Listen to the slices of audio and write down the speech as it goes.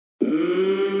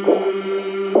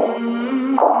I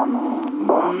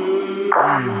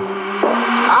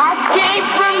came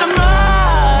from the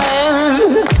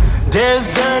mud. There's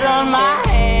dirt on my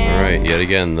hands. All right, yet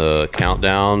again, the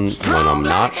countdown when I'm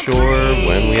not sure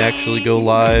when we actually go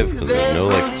live, because there's no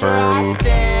firm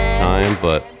time,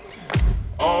 but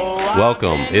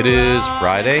welcome. It is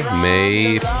Friday,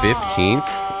 May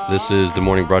 15th. This is the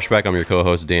Morning Brushback. I'm your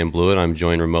co-host, Dan Blewett. I'm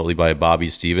joined remotely by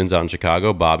Bobby Stevens out in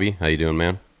Chicago. Bobby, how you doing,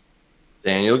 man?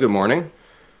 Daniel, good morning.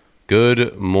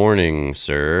 Good morning,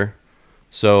 sir.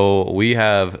 So we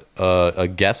have a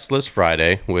guest list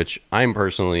Friday, which I'm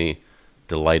personally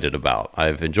delighted about.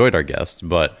 I've enjoyed our guests,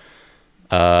 but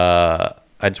I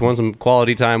just want some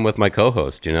quality time with my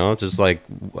co-host. You know, it's just I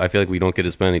feel like we don't get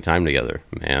to spend any time together,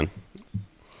 man.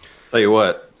 Tell you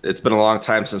what, it's been a long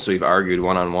time since we've argued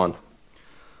one-on-one.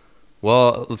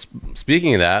 Well,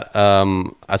 speaking of that,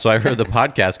 so I heard the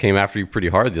podcast came after you pretty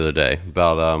hard the other day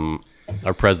about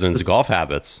our president's golf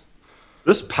habits.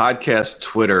 This podcast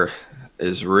Twitter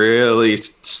is really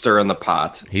stirring the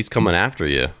pot. He's coming after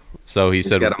you. So he's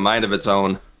got a mind of its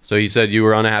own. So he said you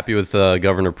were unhappy with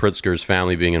Governor Pritzker's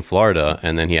family being in Florida,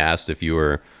 and then he asked if you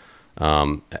were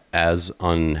as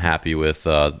unhappy with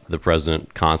the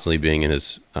president constantly being in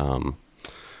his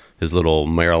little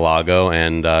Mar-a-Lago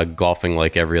and golfing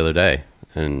like every other day.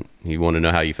 And he wanted to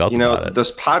know how you felt about it.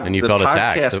 And you felt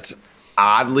podcast attacked.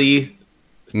 Oddly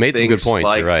made some good points.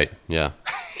 You're right. Yeah.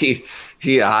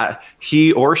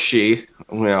 He or she,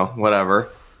 whatever,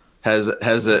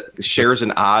 shares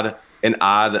an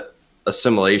odd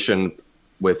assimilation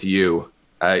with you.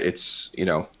 I'm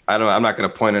not going to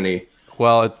point any.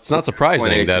 Well, it's not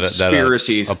surprising that a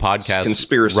podcast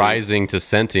conspiracy rising to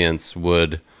sentience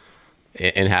would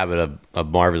inhabit a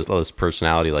marvelous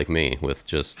personality like me with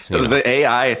just the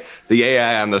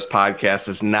AI on this podcast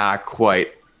is not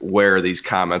quite where these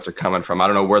comments are coming from. I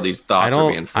don't know where these thoughts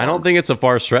are being formed. I don't think it's a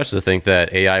far stretch to think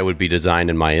that AI would be designed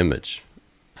in my image.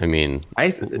 I mean,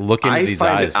 look into these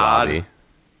eyes, Bobby.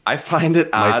 I find it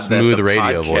odd. My smooth that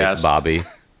radio podcast, voice, Bobby.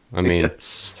 I mean,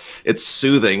 it's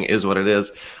soothing, is what it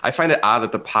is. I find it odd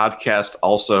that the podcast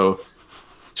also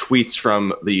tweets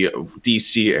from the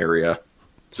DC area.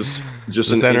 Just the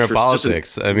center of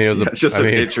politics.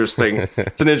 Interesting.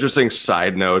 It's an interesting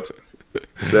side note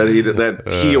that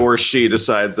he or she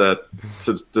decided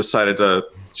to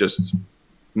just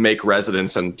make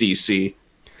residence in DC.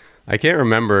 I can't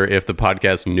remember if the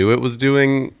podcast knew it was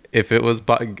doing,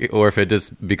 or if it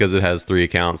just, because it has 3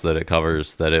 accounts that it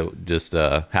covers, that it just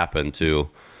happened to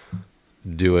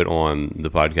do it on the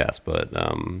podcast.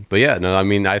 But yeah, no, I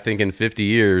mean, I think in 50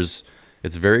 years,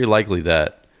 it's very likely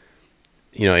that,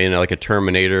 in a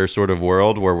Terminator sort of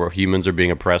world where humans are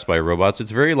being oppressed by robots,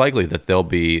 it's very likely that they'll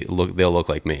look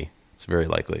like me. It's very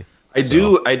likely. I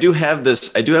do have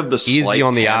this easy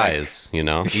on the panic. eyes,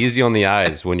 easy on the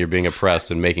eyes when you're being oppressed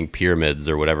and making pyramids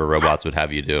or whatever robots would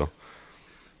have you do.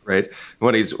 Right.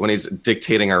 When he's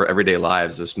dictating our everyday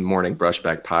lives, this Morning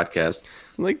Brushback podcast.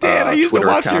 I'm like, Dan, I used to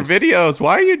watch your videos.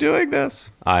 Why are you doing this?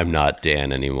 I'm not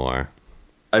Dan anymore.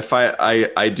 I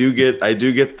do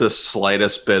get the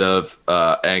slightest bit of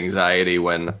anxiety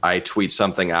when I tweet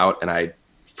something out and I,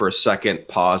 for a second,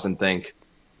 pause and think,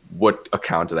 what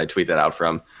account did I tweet that out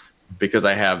from? Because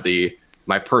I have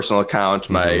my personal account,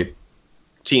 my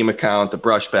team account, the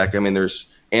Brushback. I mean,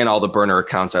 and all the burner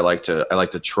accounts I like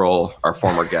to troll our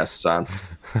former guests on.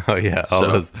 Oh yeah,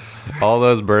 all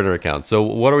those burner accounts. So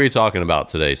what are we talking about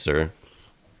today, sir?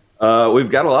 We've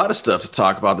got a lot of stuff to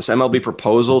talk about. This MLB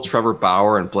proposal, Trevor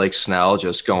Bauer and Blake Snell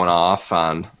just going off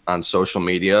on social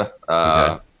media.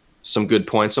 Okay. Some good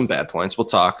points, some bad points. We'll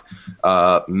talk.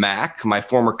 MAC, my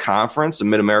former conference, the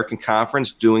Mid-American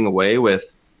Conference, doing away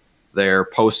with their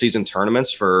postseason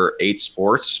tournaments for 8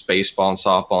 sports, baseball and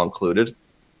softball included.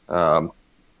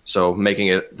 So making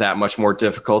it that much more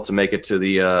difficult to make it to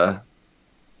the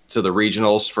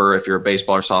regionals for if you're a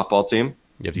baseball or softball team.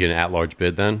 You have to get an at-large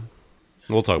bid then?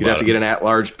 We'll talk about it. You'd have to get an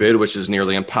at-large bid, which is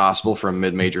nearly impossible for a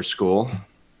mid-major school.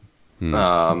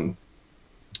 We'll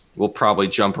probably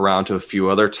jump around to a few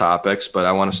other topics, but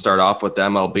I want to start off with the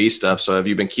MLB stuff. So have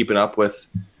you been keeping up with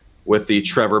the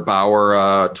Trevor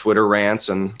Bauer Twitter rants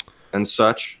and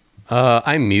such?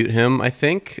 I mute him, I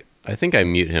think. I think I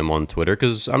mute him on Twitter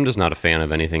because I'm just not a fan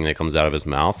of anything that comes out of his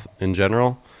mouth in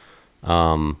general.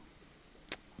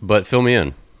 But fill me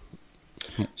in.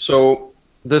 So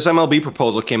this MLB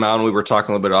proposal came out, and we were talking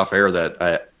a little bit off air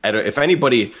that if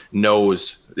anybody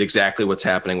knows exactly what's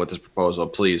happening with this proposal,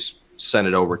 please send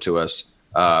it over to us.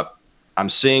 I'm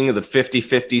seeing the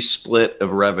 50-50 split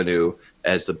of revenue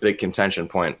as the big contention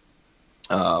point.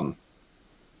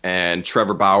 And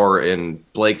Trevor Bauer and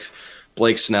Blake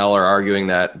Snell are arguing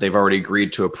that they've already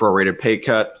agreed to a prorated pay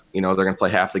cut they're going to play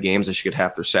half the games. They should get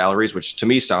half their salaries, which to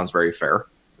me sounds very fair.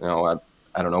 I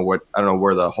don't know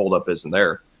where the holdup is in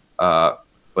there.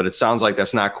 But it sounds like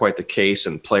that's not quite the case,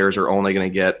 and players are only going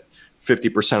to get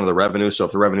 50% of the revenue. So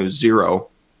if the revenue is zero,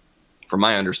 from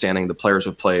my understanding, the players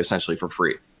would play essentially for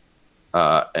free.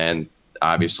 And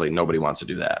obviously nobody wants to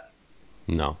do that.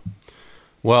 No.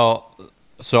 Well,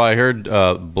 so I heard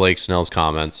Blake Snell's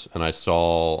comments, and I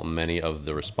saw many of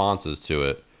the responses to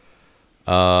it,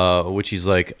 which he's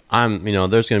like,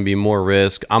 there's going to be more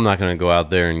risk. I'm not going to go out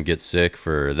there and get sick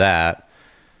for that.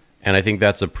 And I think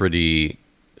that's a pretty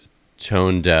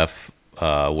tone-deaf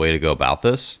way to go about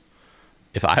this.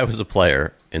 If I was a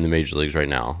player in the major leagues right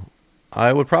now,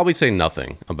 I would probably say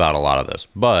nothing about a lot of this,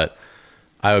 but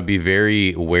I would be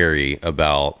very wary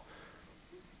about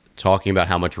talking about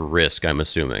how much risk I'm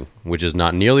assuming, which is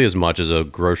not nearly as much as a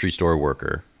grocery store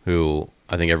worker, who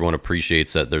I think everyone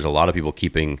appreciates that there's a lot of people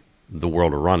keeping the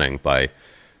world running by,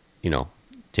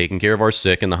 taking care of our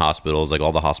sick in the hospitals. Like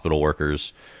all the hospital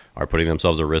workers are putting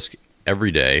themselves at risk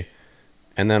every day.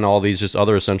 And then all these just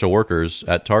other essential workers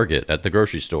at Target, at the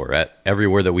grocery store, at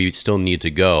everywhere that we still need to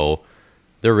go,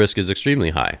 their risk is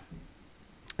extremely high.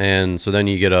 And so then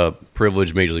you get a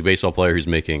privileged Major League Baseball player who's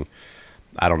making,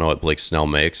 I don't know what Blake Snell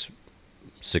makes,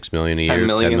 $6 million a year,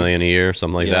 $10 million a year,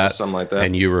 something like that. Something like that.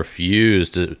 And you refuse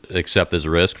to accept this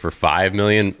risk for $5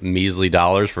 million measly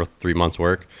dollars for 3 months'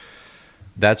 work.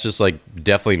 That's just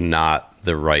definitely not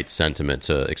the right sentiment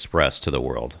to express to the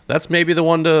world. That's maybe the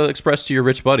one to express to your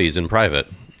rich buddies in private,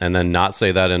 and then not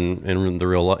say that in the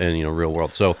real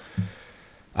world. So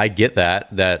I get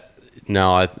that.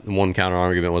 Now, one counter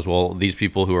argument was, well, these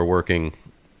people who are working,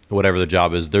 whatever the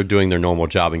job is, they're doing their normal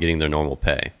job and getting their normal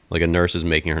pay. Like a nurse is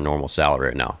making her normal salary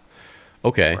right now.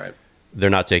 Okay, right.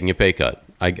 They're not taking a pay cut.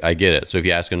 I get it. So if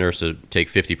you ask a nurse to take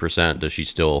 50%, does she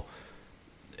still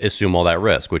assume all that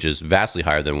risk, which is vastly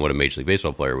higher than what a Major League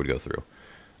Baseball player would go through?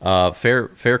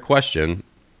 Fair question,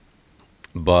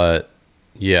 but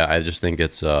yeah, I just think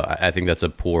I think that's a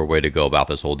poor way to go about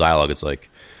this whole dialogue. It's like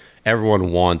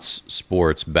everyone wants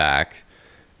sports back,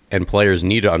 and players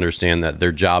need to understand that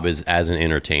their job is as an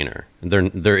entertainer.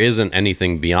 There isn't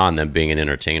anything beyond them being an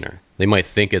entertainer. They might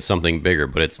think it's something bigger,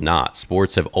 but it's not.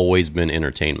 Sports have always been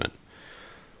entertainment,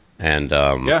 and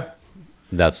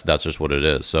that's just what it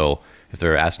is. So if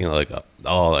they're asking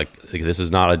this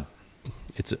is not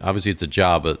it's obviously it's a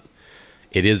job, but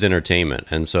it is entertainment.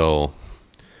 And so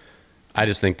I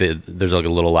just think that there's a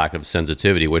little lack of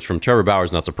sensitivity, which from Trevor Bauer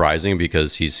is not surprising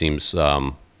because he seems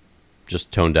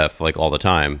just tone deaf all the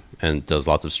time and does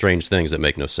lots of strange things that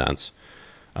make no sense.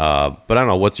 But I don't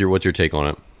know. What's your take on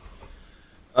it?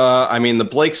 The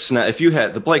Blake Snell,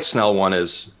 the Blake Snell one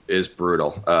is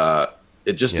brutal.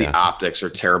 The optics are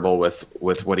terrible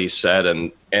with what he said,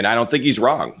 and I don't think he's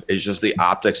wrong. It's just the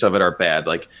optics of it are bad.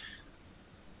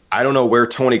 I don't know where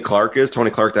Tony Clark is.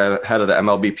 Tony Clark, the head of the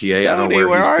MLBPA. I don't know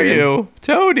where he's been. You,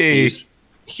 Tony?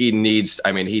 He needs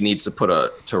to put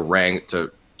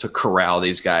to corral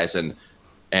these guys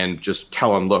and just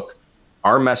tell them, look,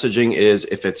 our messaging is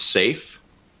if it's safe,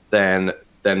 then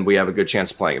we have a good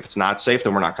chance of playing. If it's not safe,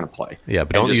 then we're not going to play. Yeah,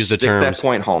 but don't use the terms. Stick that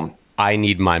point home. I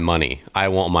need my money. I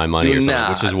want my money, or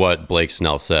something, which is what Blake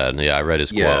Snell said. Yeah, I read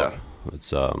his quote.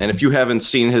 It's, and if you haven't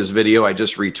seen his video, I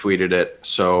just retweeted it.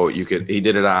 So he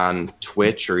did it on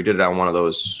Twitch, or he did it on one of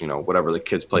those, whatever the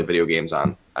kids play video games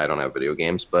on. I don't have video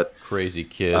games, but crazy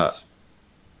kids.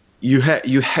 You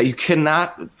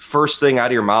cannot, first thing out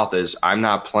of your mouth is, I'm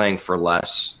not playing for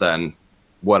less than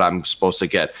what I'm supposed to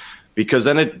get, because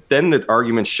then the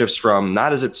argument shifts from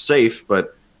not is it safe,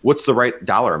 but what's the right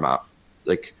dollar amount?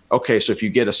 Okay, so if you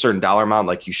get a certain dollar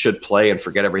amount, you should play and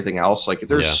forget everything else.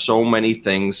 There's so many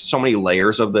things, so many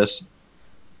layers of this,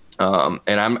 and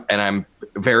I'm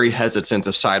very hesitant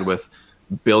to side with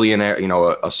billionaire,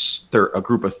 a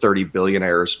group of 30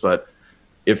 billionaires. But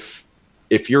if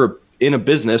you're in a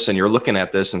business and you're looking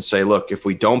at this and say, look, if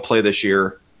we don't play this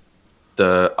year,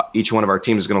 each one of our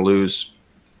teams is going to lose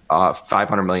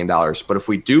 $500 million. But if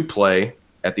we do play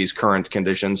at these current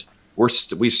conditions, we're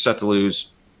set to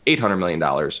lose $800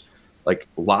 million.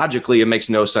 Logically, it makes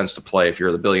no sense to play if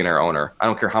you're the billionaire owner. I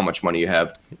don't care how much money you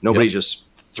have. Nobody's just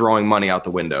throwing money out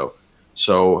the window.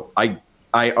 So I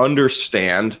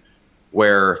understand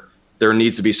where there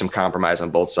needs to be some compromise on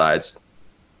both sides.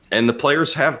 And the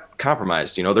players have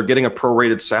compromised. They're getting a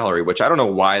prorated salary, which I don't know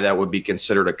why that would be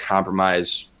considered a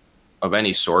compromise of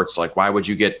any sorts. Why would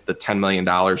you get the $10 million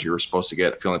you were supposed to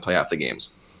get if you only play half the games?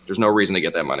 There's no reason to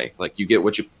get that money. You get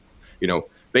what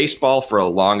baseball for the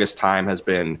longest time has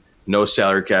been no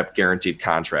salary cap, guaranteed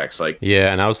contracts.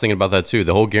 Yeah, and I was thinking about that too.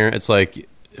 The whole it's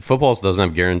football doesn't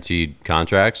have guaranteed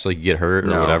contracts. You get hurt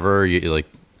or whatever.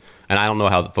 and I don't know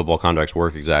how the football contracts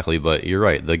work exactly, but you're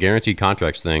right. The guaranteed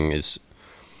contracts thing it's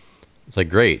like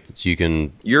great. So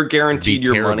you're guaranteed be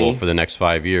your terrible money for the next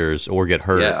 5 years or get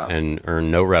hurt Yeah. and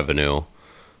earn no revenue.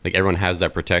 Like everyone has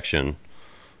that protection.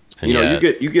 And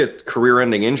you get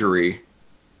career-ending injury.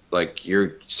 Like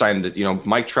you're signed to,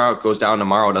 Mike Trout goes down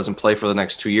tomorrow, doesn't play for the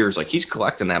next 2 years. Like he's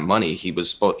collecting that money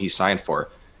he signed for.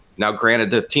 Now,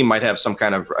 granted, the team might have some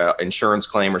kind of insurance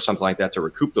claim or something like that to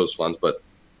recoup those funds, but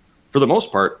for the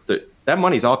most part, that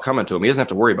money's all coming to him. He doesn't have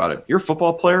to worry about it. You're a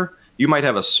football player. You might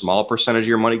have a small percentage of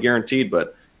your money guaranteed,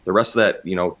 but the rest of that,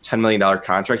 $10 million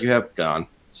contract you have, gone.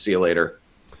 See you later.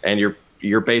 And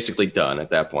you're basically done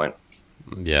at that point.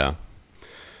 Yeah.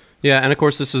 Yeah, and of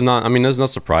course this is not not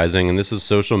surprising, and this is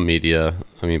social media.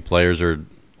 I mean, players are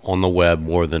on the web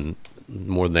more than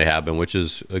they have been, which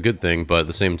is a good thing, but at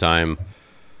the same time,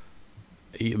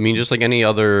 I mean, just like any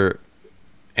other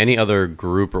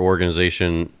group or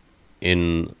organization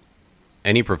in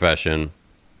any profession,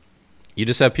 you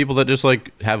just have people that just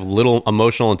like have little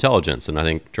emotional intelligence, and I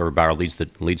think Trevor Bauer leads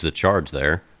the charge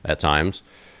there at times.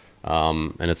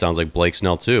 And it sounds like Blake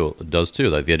Snell does too.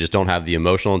 Like they just don't have the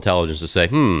emotional intelligence to say,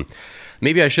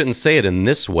 maybe I shouldn't say it in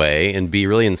this way and be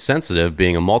really insensitive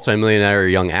being a multimillionaire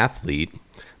young athlete.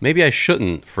 Maybe I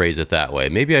shouldn't phrase it that way.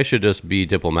 Maybe I should just be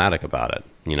diplomatic about it,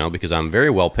 because I'm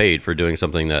very well paid for doing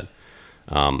something that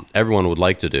everyone would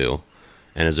like to do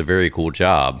and is a very cool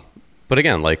job. But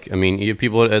again, you have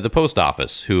people at the post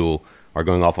office who are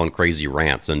going off on crazy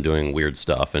rants and doing weird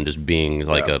stuff and just being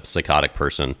like a psychotic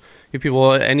person. You have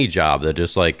people at any job that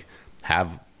just like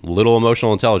have little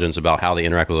emotional intelligence about how they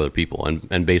interact with other people,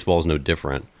 and baseball is no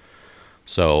different.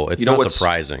 So it's not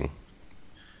surprising.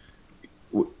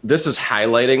 This is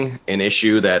highlighting an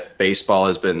issue that baseball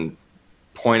has been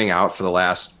pointing out for the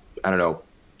last, I don't know,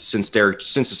 since Derek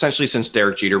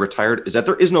Jeter retired, is that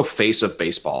there is no face of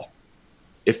baseball.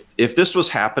 If this was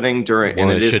happening during,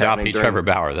 well, and it should not be Trevor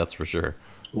Bauer, that's for sure.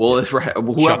 Well, it's right.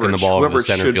 Chucking the ball over the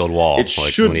center field wall, it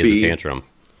should when he has a tantrum.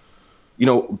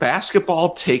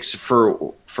 Basketball takes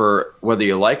for whether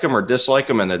you like him or dislike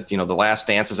him, and the Last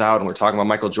Dance is out, and we're talking about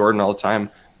Michael Jordan all the time.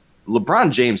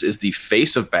 LeBron James is the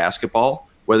face of basketball,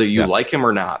 whether you like him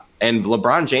or not. And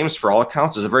LeBron James, for all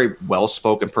accounts, is a very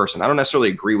well-spoken person. I don't necessarily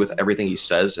agree with everything he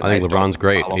says. I think LeBron's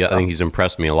great. Yeah, I think he's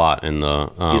impressed me a lot in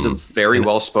the. He's a very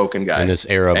well-spoken guy in this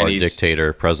era of our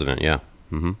dictator president. Yeah.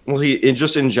 Mm-hmm. Well, he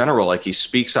just in general, like he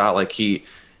speaks out, like he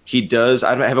does.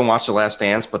 I haven't watched The Last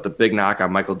Dance, but the big knock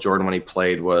on Michael Jordan when he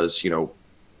played was,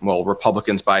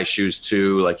 Republicans buy shoes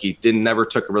too. Like he never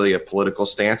took really a political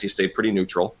stance. He stayed pretty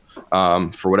neutral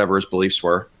for whatever his beliefs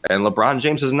were. And LeBron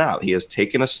James is not. He has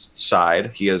taken a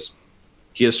side. He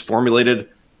has formulated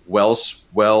well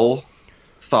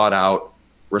thought out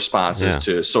responses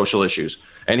to social issues.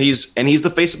 And he's the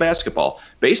face of basketball.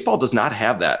 Baseball does not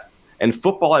have that. And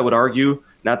football, I would argue,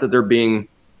 not that they're being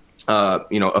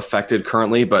affected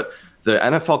currently, but the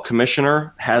NFL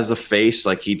commissioner has a face.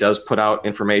 Like he does put out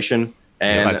information.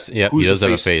 And he does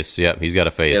have a face. Yeah, he's got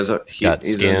a face. He's got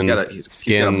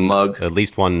a mug. At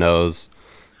least one nose.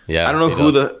 Yeah, I don't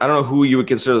know who you would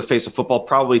consider the face of football.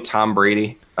 Probably Tom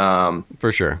Brady.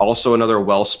 For sure. Also another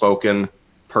well-spoken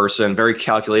person, very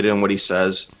calculated in what he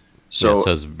says. So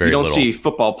you don't see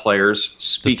football players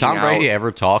speaking out. Does Tom Brady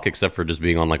ever talk except for just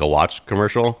being on like a watch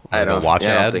commercial? Like a watch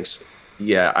ad? I don't think so.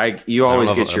 Yeah, you always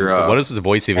get your. What does his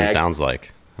voice even sounds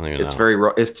like? It's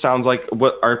very. It sounds like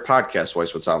what our podcast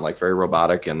voice would sound like, very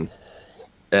robotic and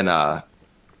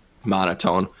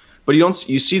monotone. But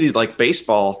you see like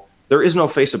baseball. There is no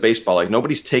face of baseball. Like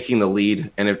nobody's taking the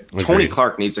lead. And if Tony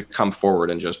Clark needs to come forward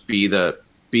and just be the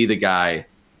guy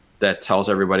that tells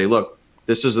everybody, look,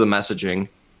 this is the messaging.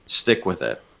 Stick with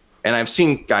it. And I've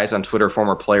seen guys on Twitter,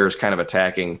 former players, kind of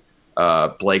attacking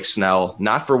Blake Snell,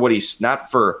 not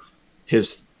for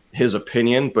his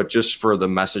opinion, but just for the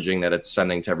messaging that it's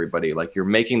sending to everybody. Like you're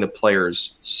making the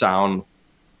players sound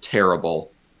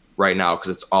terrible right now because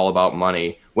it's all about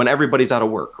money when everybody's out of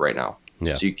work right now.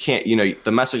 Yeah. So you can't,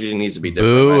 the messaging needs to be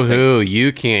different. Boo-hoo,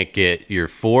 you can't get your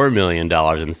 $4 million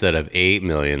instead of $8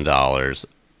 million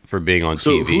for being on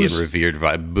TV and revered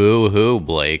by boo-hoo,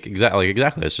 Blake. Exactly.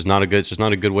 It's just not a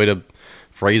good way to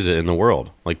phrase it in the world.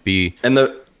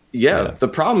 The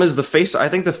problem is the face. I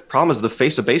think the problem is the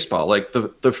face of baseball. Like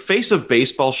the face of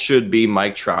baseball should be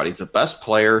Mike Trout. He's the best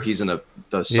player. He's in the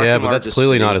second yeah, but that's largest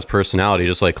clearly city. not his personality.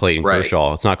 Just like Clayton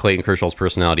Kershaw, it's not Clayton Kershaw's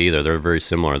personality either. They're very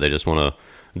similar. They just want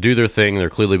to do their thing. They're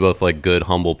clearly both like good,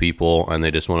 humble people, and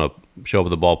they just want to show up at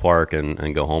the ballpark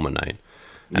and go home at night.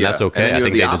 And that's okay. I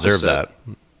think they deserve that.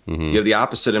 Mm-hmm. You have the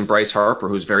opposite in Bryce Harper,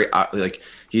 who's very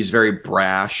he's very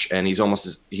brash, and he's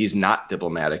not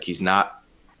diplomatic. He's not.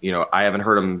 I haven't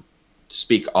heard him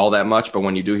speak all that much, but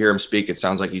when you do hear him speak, it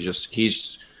sounds like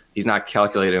he's not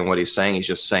calculating what he's saying. He's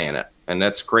just saying it. And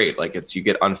that's great. Like you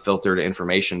get unfiltered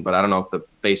information, but I don't know if the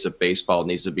face of baseball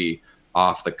needs to be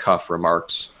off the cuff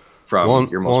remarks from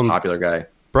your most popular guy.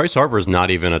 Bryce Harper's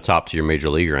not even a top tier major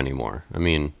leaguer anymore. I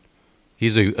mean,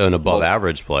 he's an above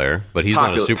average player, but he's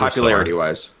not a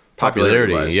superstar.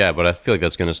 Popularity, yeah, but I feel like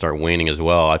that's going to start waning as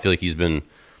well. I feel like he's been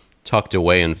tucked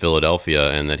away in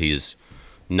Philadelphia, and that he's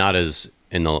not as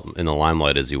in the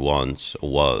limelight as he once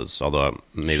was. Although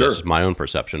maybe that's just my own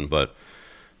perception, but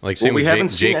like same with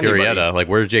Jake Arrieta. Like,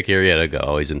 where did Jake Arrieta go?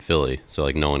 Oh, he's in Philly, so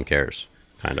like no one cares.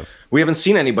 Kind of. We haven't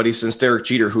seen anybody since Derek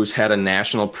Jeter who's had a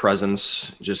national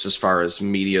presence just as far as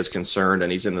media is concerned,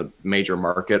 and he's in a major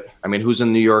market. I mean, who's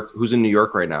in New York? Who's in New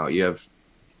York right now? You have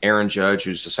Aaron Judge,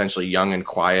 who's essentially young and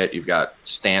quiet. You've got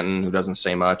Stanton, who doesn't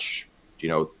say much. You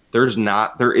know, there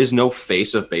is no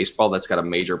face of baseball that's got a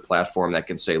major platform that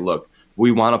can say, look,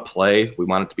 we want to play. We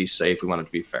want it to be safe. We want it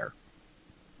to be fair.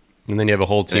 And then you have a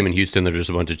whole team in Houston. They're just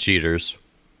a bunch of cheaters.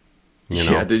 You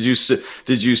know? Yeah, did you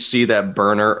see that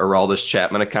burner Aroldis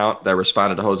Chapman account that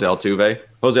responded to Jose Altuve?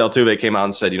 Jose Altuve came out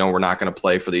and said, we're not going to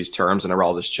play for these terms. And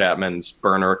Aroldis Chapman's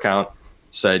burner account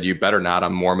said, you better not.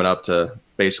 I'm warming up to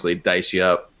basically dice you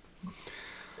up.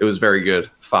 It was very good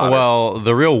fodder. Well,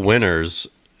 the real winners,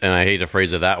 and I hate to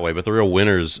phrase it that way, but the real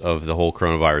winners of the whole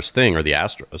coronavirus thing are the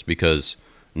Astros, because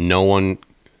no one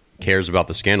cares about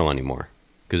the scandal anymore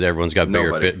because everyone's got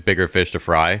bigger fish to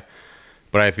fry.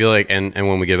 But I feel like, and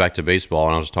when we get back to baseball,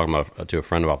 and I was just talking to a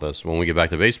friend about this, when we get back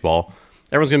to baseball,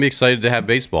 everyone's going to be excited to have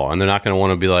baseball, and they're not going to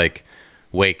want to be like,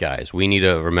 wait, guys, we need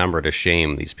to remember to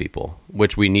shame these people,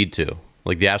 which we need to.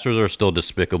 Like, the Astros are still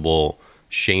despicable,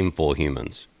 shameful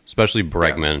humans, especially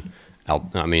Bregman. Yeah.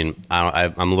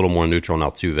 I'm a little more neutral on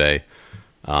Altuve,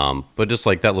 but just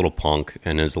like that little punk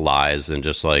and his lies and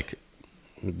just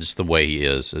the way he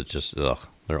is, it's just,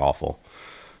 they're awful.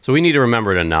 So we need to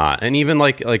remember to not. And even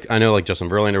like I know like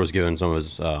Justin Verlander was given some of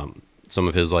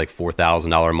his like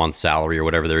 $4,000 a month salary or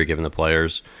whatever they were giving the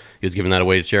players. He was giving that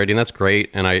away to charity, and that's great.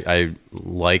 And I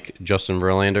like Justin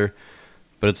Verlander,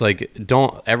 but it's like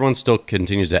everyone still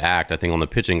continues to act, I think, on the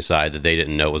pitching side that they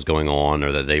didn't know what was going on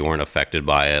or that they weren't affected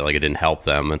by it, like it didn't help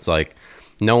them. It's like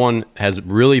no one has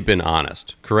really been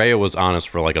honest. Correa was honest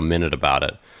for like a minute about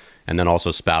it, and then also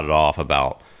spouted off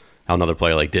about how another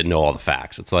player like didn't know all the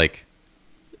facts. It's like,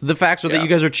 the facts are that you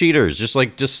guys are cheaters.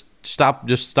 Just stop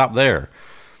there.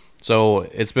 So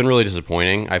it's been really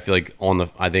disappointing. I feel like on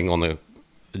the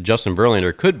Justin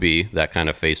Verlander could be that kind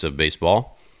of face of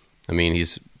baseball. I mean,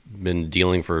 he's been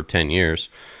dealing for 10 years.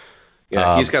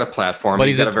 Yeah, he's got a platform. But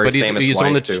he's got a very famous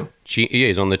wife too.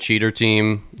 He's on the cheater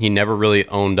team. He never really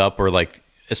owned up, or like,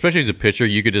 especially as a pitcher,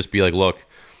 you could just be like, look,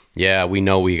 yeah, we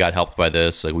know we got helped by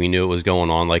this. Like, we knew it was going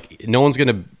on. Like, no one's going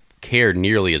to care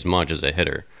nearly as much as a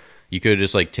hitter. You could have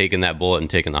just like taken that bullet and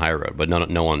taken the high road, but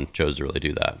no one chose to really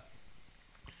do that.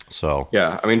 So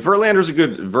yeah, I mean,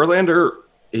 Verlander.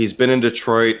 He's been in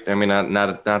Detroit. I mean,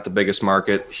 not the biggest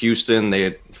market. Houston.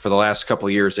 For the last couple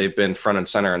of years, they've been front and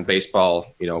center in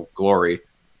baseball, glory,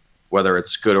 whether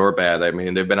it's good or bad. I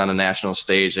mean, they've been on a national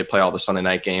stage. They play all the Sunday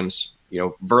night games.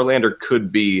 Verlander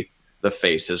could be the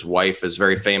face. His wife is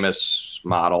very famous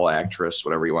model, actress,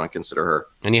 whatever you want to consider her,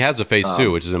 and he has a face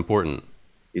too, which is important.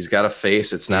 He's got a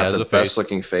face. It's not the best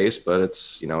looking face, but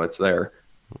it's it's there.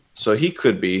 So he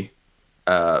could be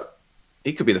the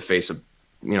face of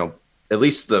at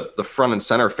least the front and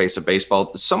center face of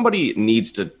baseball. Somebody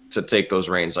needs to take those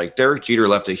reins. Like Derek Jeter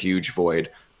left a huge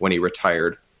void when he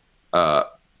retired.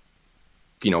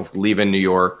 Leaving New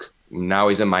York. Now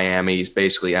he's in Miami. He's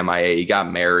basically MIA. He got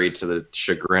married to the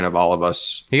chagrin of all of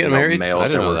us. He got married? I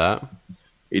didn't know that.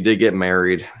 He did get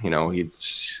married.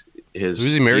 Who's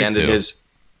he married to?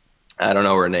 I don't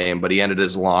know her name, but he ended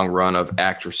his long run of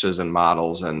actresses and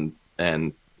models and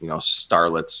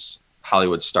starlets,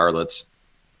 Hollywood starlets.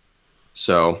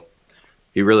 So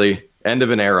he really end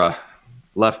of an era.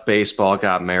 Left baseball,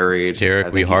 got married.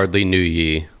 Derek, we hardly knew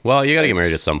ye. Well, you got to get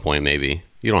married at some point, maybe.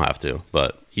 You don't have to,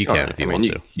 but you can if you want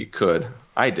to. You could.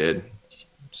 I did.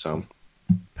 So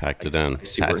packed it in.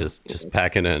 Just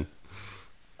pack it in.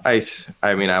 I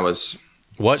mean, I was.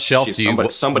 What shelf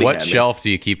do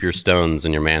you keep your stones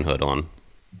and your manhood on?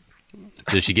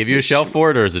 Does she give you a shelf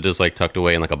for it, or is it just like tucked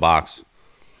away in like a box?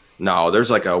 No, there's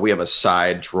we have a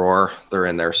side drawer. They're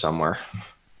in there somewhere.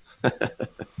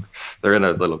 They're in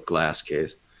a little glass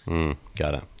case.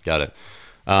 Got it.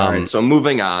 All right, so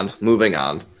moving on.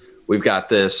 We've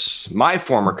got my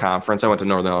former conference. I went to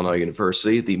Northern Illinois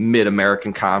University, the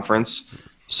Mid-American Conference.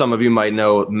 Some of you might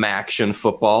know Maction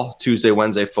football, Tuesday,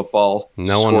 Wednesday football.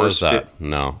 No one knows that.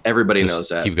 No. Everybody Just knows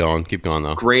that. Keep going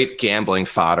though. Great gambling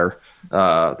fodder.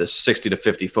 This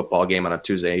 60-50 football game on a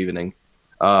Tuesday evening.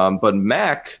 But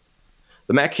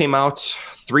the MAC came out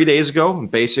 3 days ago and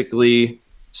basically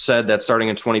said that starting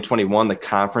in 2021, the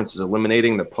conference is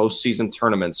eliminating the postseason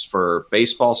tournaments for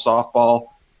baseball, softball,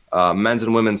 men's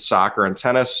and women's soccer and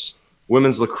tennis,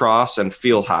 women's lacrosse, and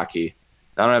field hockey.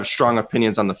 I don't have strong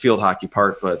opinions on the field hockey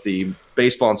part, but the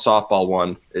baseball and softball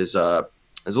one is a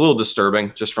little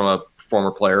disturbing, just from a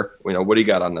former player. What do you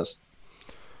got on this?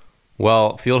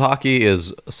 Well, field hockey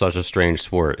is such a strange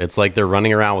sport. It's like they're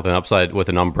running around with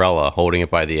an umbrella, holding it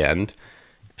by the end,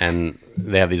 and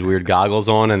they have these weird goggles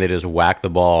on, and they just whack the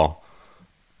ball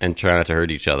and try not to hurt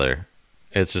each other.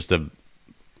 It's just a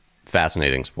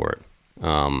fascinating sport.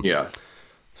 Yeah.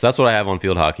 So that's what I have on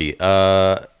field hockey.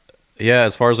 Yeah,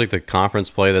 as far as like the conference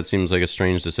play, that seems like a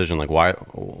strange decision. Like, why?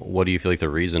 What do you feel like the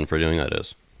reason for doing that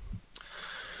is?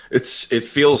 It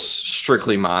feels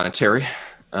strictly monetary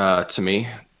to me,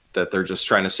 that they're just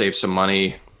trying to save some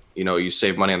money. You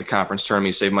save money on the conference tournament,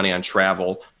 you save money on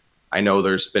travel. I know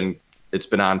it's been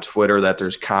on Twitter that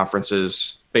there's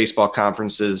baseball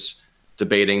conferences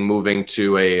debating moving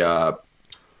to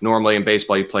normally in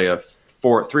baseball you play a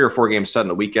 3 or 4 game set on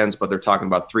the weekends, but they're talking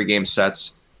about 3 game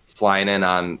sets, flying in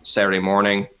on Saturday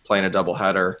morning, playing a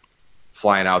doubleheader,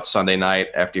 flying out Sunday night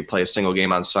after you play a single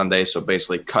game on Sunday. So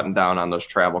basically cutting down on those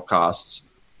travel costs.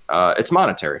 It's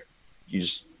monetary.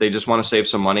 They just want to save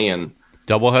some money, and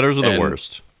doubleheaders are the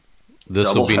worst.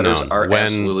 This will be known.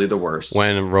 Absolutely the worst.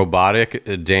 When robotic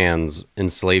Dans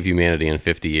enslave humanity in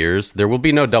 50 years, there will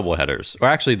be no doubleheaders. Or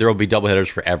actually, there will be doubleheaders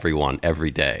for everyone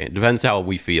every day. It depends how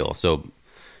we feel. So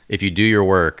if you do your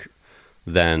work,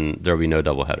 then there will be no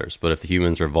doubleheaders. But if the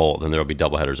humans revolt, then there will be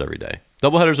doubleheaders every day.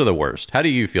 Doubleheaders are the worst. How do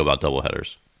you feel about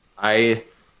doubleheaders? I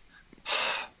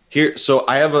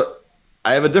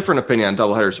have a different opinion on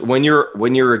doubleheaders. When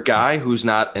you're a guy who's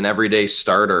not an everyday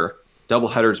starter,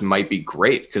 doubleheaders might be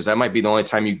great because that might be the only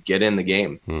time you get in the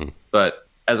game. But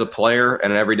as a player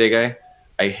and an everyday guy,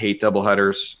 I hate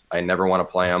doubleheaders. I never want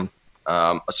to play them,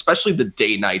 especially the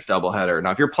day-night doubleheader. Now,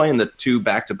 if you're playing the 2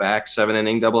 back-to-back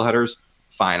 7-inning doubleheaders,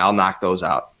 fine, I'll knock those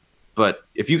out. But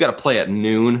if you got to play at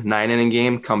noon, 9-inning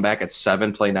game, come back at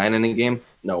 7, play 9-inning game,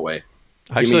 no way.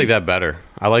 I actually like that better.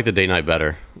 I like the day night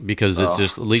better because it's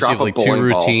just at least you have like 2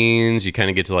 routines. You kind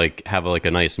of get to like have like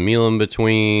a nice meal in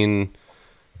between.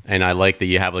 And I like that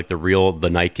you have like the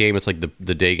night game. It's like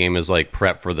the day game is like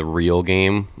prep for the real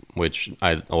game, which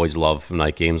I always love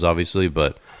night games, obviously.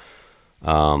 But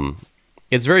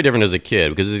it's very different as a kid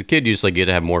because as a kid you just like get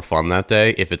to have more fun that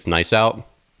day if it's nice out.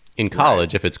 In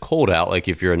college, if it's cold out, like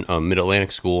if you're in a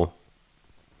mid-Atlantic school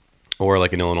or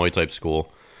like an Illinois type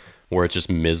school where it's just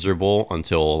miserable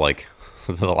until like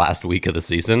the last week of the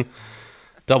season,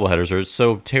 doubleheaders are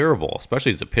so terrible,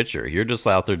 especially as a pitcher. You're just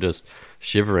out there just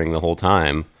shivering the whole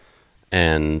time,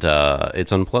 and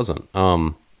it's unpleasant.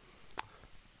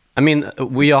 I mean,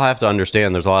 we all have to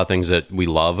understand there's a lot of things that we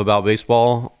love about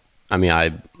baseball. I mean,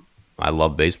 I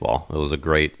love baseball. It was a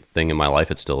great thing in my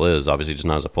life. It still is, obviously, just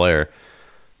not as a player.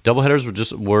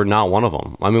 Doubleheaders were not one of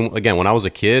them. I mean, again, when I was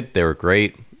a kid, they were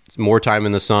great. It's more time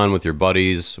in the sun with your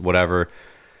buddies, whatever.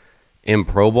 In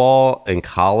pro ball, in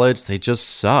college, they just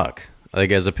suck.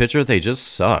 Like, as a pitcher, they just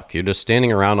suck. You're just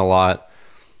standing around a lot.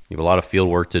 You have a lot of field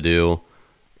work to do.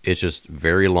 It's just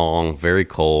very long, very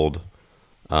cold.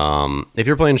 If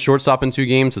you're playing shortstop in 2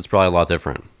 games, it's probably a lot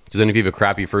different. Because then if you have a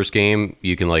crappy first game,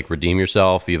 you can, like, redeem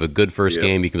yourself. If you have a good first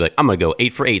game, you can be like, I'm going to go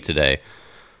 8 for 8 today.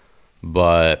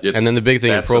 And then the big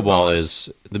thing in pro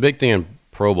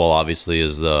ball obviously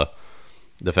is the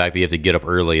fact that you have to get up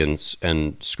early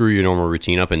and screw your normal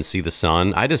routine up and see the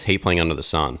sun. I just hate playing under the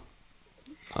sun.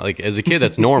 Like as a kid,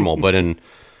 that's normal, but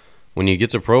when you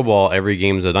get to pro ball, every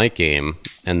game's a night game,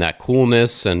 and that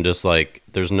coolness and just like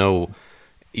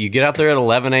you get out there at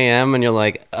 11 a.m. and you're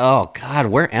like, oh God,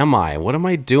 where am I? What am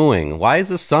I doing? Why is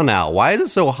the sun out? Why is it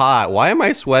so hot? Why am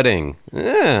I sweating?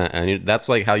 And that's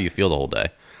like how you feel the whole day.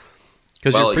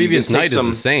 Because your previous night is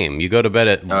the same. You go to bed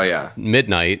at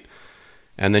midnight,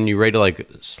 and then you're ready to like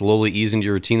slowly ease into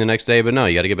your routine the next day. But no,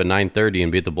 you got to get up at 9:30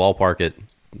 and be at the ballpark at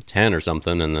 10 or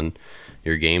something, and then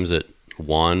your game's at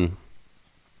 1.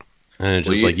 And it's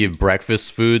just like you have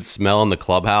breakfast food smell in the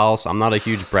clubhouse. I'm not a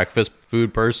huge breakfast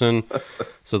food person,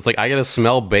 so it's like I got to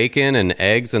smell bacon and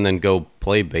eggs and then go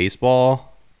play baseball.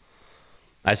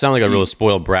 I sound like a real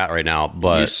spoiled brat right now,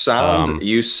 but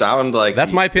you sound like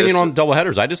that's my opinion on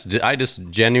doubleheaders. I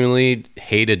just genuinely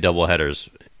hated doubleheaders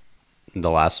the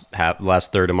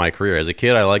last third of my career. As a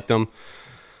kid, I liked them.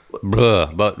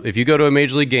 But if you go to a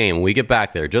major league game, we get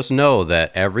back there, just know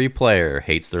that every player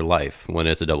hates their life when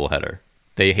it's a doubleheader.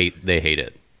 They hate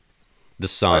it. The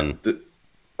sun,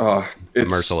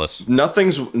 it's merciless.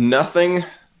 Nothing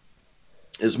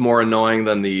is more annoying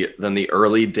than the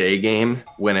early day game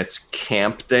when it's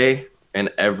camp day and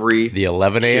the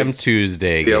 11 a.m.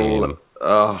 Tuesday game.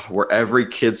 Where every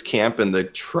kid's camp in the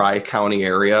Tri-County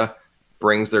area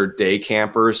brings their day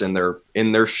campers in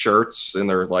their shirts, in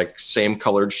their like same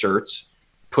colored shirts,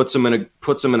 puts them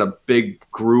in a big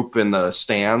group in the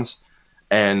stands,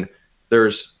 and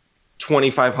there's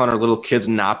 2,500 little kids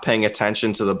not paying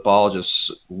attention to the ball,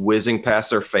 just whizzing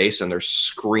past their face, and they're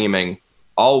screaming,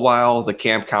 all while the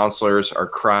camp counselors are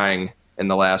crying in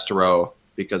the last row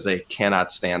because they cannot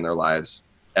stand their lives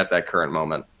at that current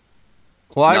moment.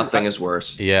 Well, nothing is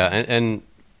worse. Yeah, and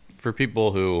for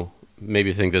people who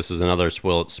maybe think this is another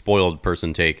spoiled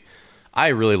person take, I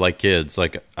really like kids.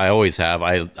 Like I always have.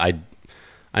 I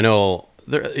know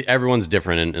everyone's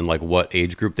different in like what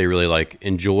age group they really like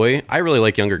enjoy. I really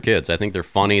like younger kids. I think they're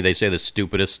funny. They say the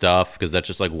stupidest stuff because that's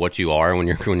just like what you are when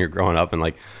you're growing up. And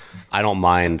like I don't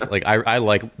mind. Like I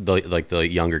like the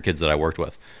younger kids that I worked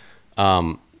with.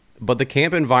 But the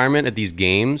camp environment at these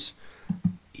games,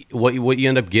 what you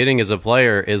end up getting as a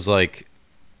player is like,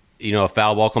 you know, a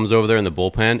foul ball comes over there in the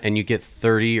bullpen and you get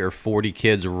 30 or 40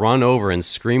 kids run over and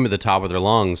scream at the top of their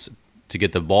lungs to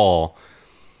get the ball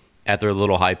at their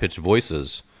little high-pitched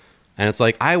voices. And it's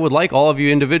like, I would like all of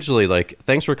you individually, like,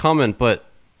 thanks for coming, but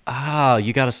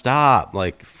you got to stop.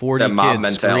 Like 40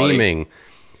 kids screaming.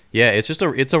 Yeah, it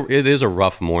is a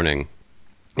rough morning.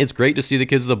 It's great to see the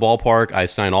kids at the ballpark. I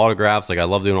sign autographs. Like I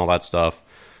love doing all that stuff.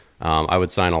 I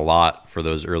would sign a lot for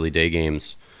those early day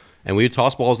games, and we would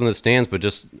toss balls in the stands. But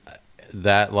just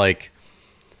that, like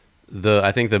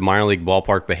I think the minor league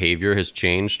ballpark behavior has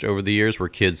changed over the years, where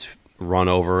kids run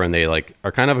over and they like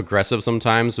are kind of aggressive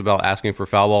sometimes about asking for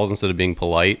foul balls instead of being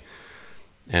polite.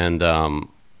 And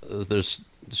there's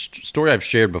a story I've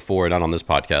shared before, not on this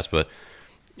podcast, but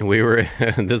we were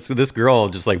this girl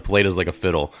just like played us like a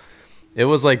fiddle. It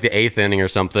was like the 8th inning or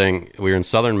something. We were in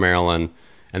Southern Maryland.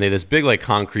 And they have this big like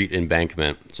concrete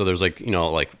embankment. So there's like, you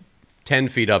know, like 10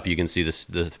 feet up, you can see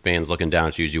the fans looking down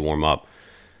at you as you warm up.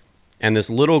 And this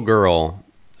little girl,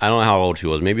 I don't know how old she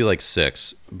was, maybe like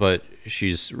 6, but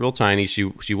she's real tiny.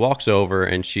 She walks over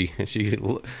and she's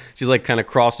like kind of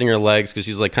crossing her legs because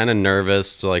she's like kind of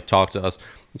nervous to like talk to us.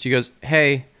 And she goes,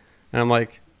 "Hey," and I'm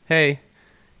like, "Hey,"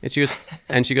 and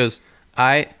she goes,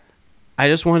 I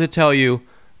just wanted to tell you,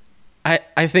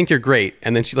 I think you're great."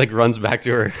 And then she like runs back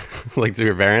to her like to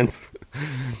her parents.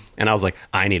 And I was like,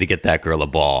 I need to get that girl a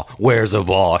ball. Where's a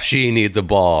ball? She needs a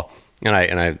ball. And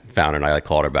I found her and I like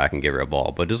called her back and gave her a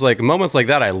ball. But just like moments like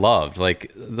that I loved.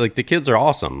 Like the kids are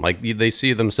awesome. Like they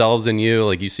see themselves in you,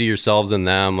 like you see yourselves in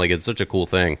them. Like it's such a cool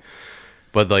thing.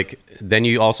 But like then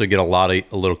you also get a lot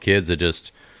of little kids that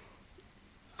just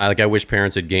I wish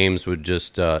parents at games would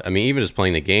just even just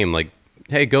playing the game, like,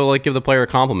 hey, go like give the player a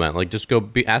compliment. Like just go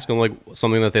ask them like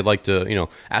something that they'd like to, you know,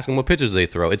 ask them what pitches they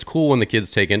throw. It's cool when the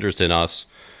kids take interest in us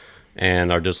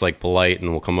and are just like polite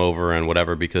and will come over and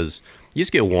whatever, because you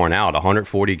just get worn out.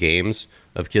 140 games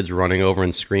of kids running over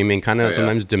and screaming, kind of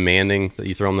sometimes demanding that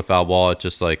you throw them the foul ball. It's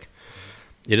just like,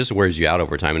 it just wears you out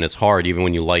over time. And it's hard, even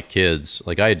when you like kids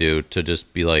like I do, to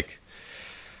just be like,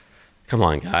 come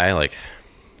on, guy, like,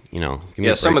 you know,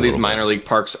 some of these minor league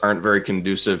parks aren't very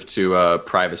conducive to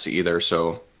privacy either.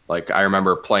 So, like, I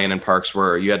remember playing in parks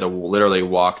where you had to literally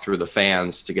walk through the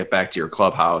fans to get back to your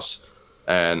clubhouse.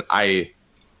 And I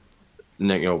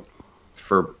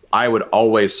would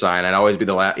always sign. I'd always be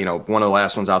the one of the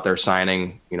last ones out there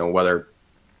signing. You know,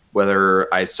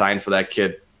 whether I signed for that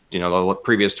kid, you know, the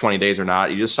previous 20 days or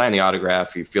not, you just sign the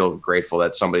autograph. You feel grateful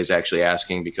that somebody's actually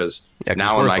asking, because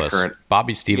now in my current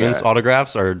Bobby Stevens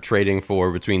autographs are trading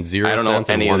for between 0 cents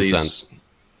and 1 cent.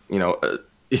 You know,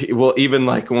 well, even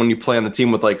like when you play on the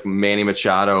team with like Manny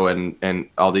Machado and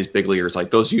all these big leaguers,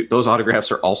 like those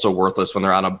autographs are also worthless when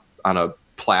they're on a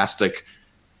plastic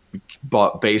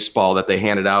baseball that they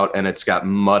handed out and it's got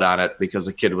mud on it because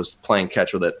the kid was playing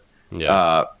catch with it.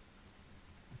 Yeah.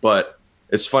 But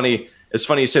it's funny. It's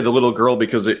funny you say the little girl,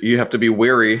 because you have to be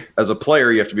wary as a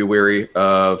player. You have to be wary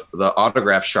of the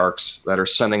autograph sharks that are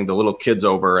sending the little kids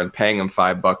over and paying them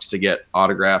 $5 to get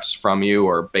autographs from you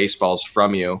or baseballs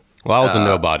from you. Well, I was a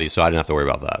nobody, so I didn't have to worry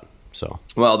about that. So,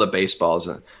 well, the baseballs,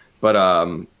 but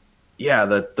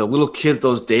the little kids,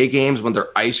 those day games when they're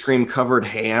ice cream covered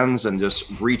hands and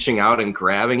just reaching out and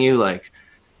grabbing you, like,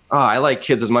 oh, I like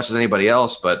kids as much as anybody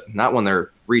else, but not when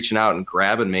they're reaching out and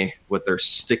grabbing me with their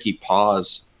sticky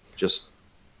paws. Just,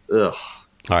 ugh.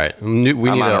 All right, we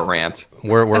I'm need on a rant.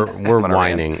 We're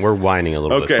whining. We're whining a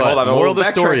little bit. Okay, hold on. Moral of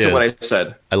the story is, to what I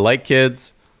said. I like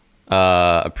kids.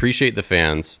 Appreciate the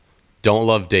fans. Don't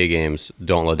love day games.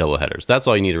 Don't love doubleheaders. That's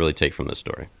all you need to really take from this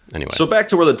story. Anyway. So back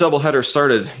to where the doubleheader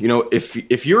started.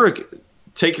 If you're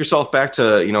take yourself back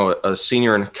to a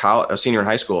senior in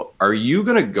high school, are you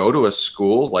going to go to a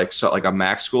school like a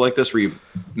MAC school like this where you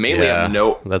mainly have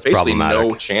basically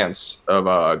no chance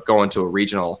of going to a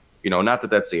regional? Not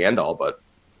that that's the end all, but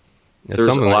it's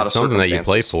something that you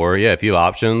play for. Yeah, if you have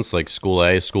options like School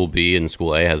A, School B, and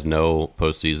School A has no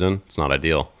postseason, it's not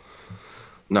ideal.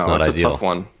 No, it's a tough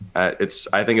one. I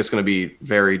think it's going to be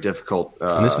very difficult.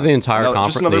 And this is the entire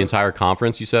conference. The entire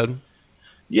conference, you said.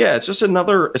 Yeah, it's just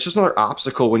another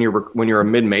obstacle when you're a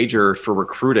mid-major for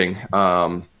recruiting.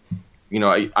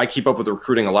 I keep up with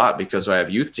recruiting a lot because I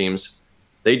have youth teams.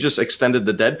 They just extended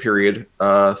the dead period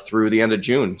through the end of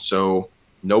June, so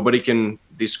nobody can.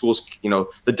 These schools,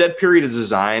 the dead period is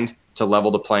designed to level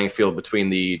the playing field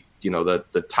between the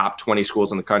top 20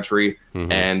 schools in the country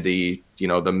and the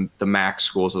MAC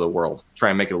schools of the world. Try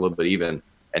and make it a little bit even.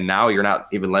 And now you're not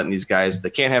even letting these guys. They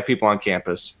can't have people on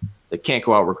campus. They can't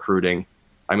go out recruiting.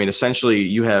 I mean, essentially,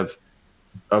 you have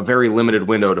a very limited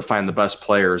window to find the best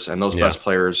players, and those best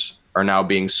players are now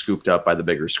being scooped up by the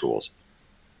bigger schools.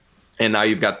 And now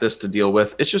you've got this to deal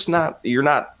with. It's just you're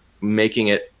not making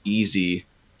it easy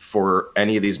for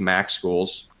any of these MAC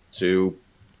schools to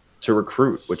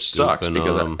recruit, which sucks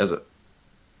because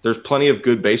there's plenty of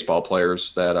good baseball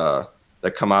players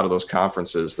that come out of those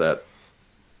conferences that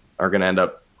are going to end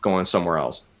up going somewhere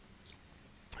else.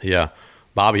 Yeah.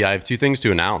 Bobby, I have 2 things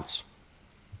to announce.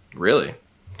 Really?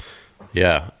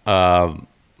 Yeah. I'm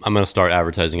going to start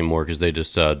advertising it more because they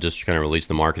just kind of released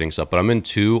the marketing stuff. But I'm in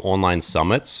 2 online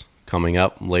summits coming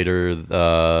up later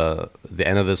the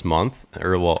end of this month,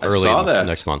 early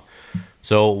next month.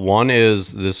 So one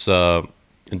is this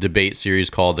debate series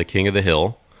called The King of the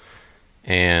Hill,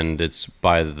 and it's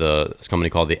by this company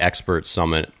called the Expert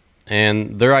Summit.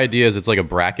 And their idea is it's like a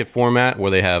bracket format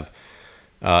where they have,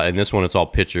 in this one it's all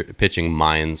pitching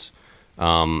minds.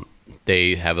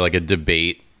 They have like a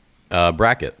debate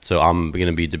bracket. So I'm going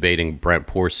to be debating Brent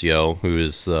Porcio, who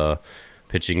is the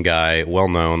pitching guy, well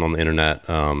known on the internet.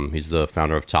 He's the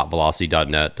founder of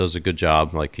TopVelocity.net. Does a good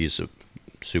job. Like he's a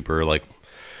super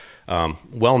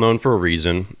well known for a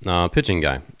reason pitching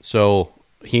guy. So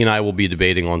he and I will be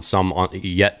debating on some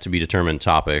yet to be determined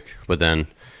topic. But then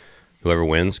whoever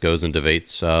wins goes and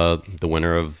debates the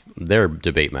winner of their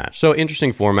debate match. So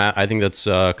interesting format. I think that's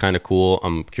kind of cool.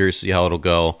 I'm curious to see how it'll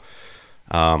go.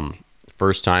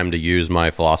 First time to use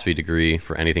my philosophy degree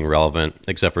for anything relevant,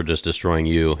 except for just destroying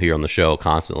you here on the show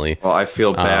constantly. Well, I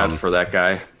feel bad for that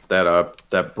guy,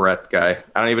 that Brett guy.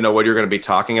 I don't even know what you're going to be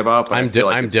talking about. But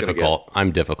I'm difficult.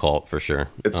 I'm difficult for sure.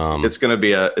 It's going to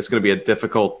be a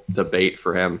difficult debate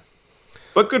for him,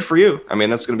 but good for you. I mean,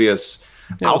 that's going to be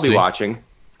I'll be watching.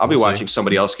 I'll be watching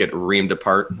somebody else get reamed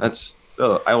apart.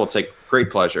 I will take great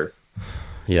pleasure.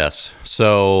 Yes.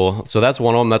 So that's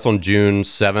one of them. That's on June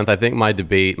 7th. I think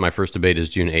my first debate is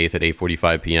June 8th at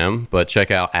 8:45 p.m. But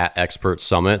check out at Expert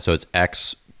Summit. So it's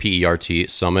XPERT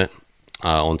Summit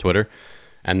on Twitter.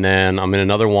 And then I'm in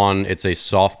another one. It's a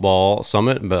softball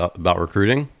summit about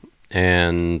recruiting.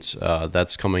 And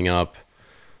that's coming up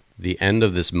the end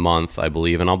of this month, I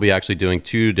believe. And I'll be actually doing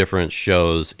 2 different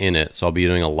shows in it. So I'll be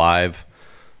doing a live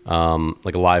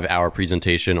hour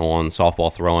presentation on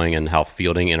softball throwing and how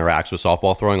fielding interacts with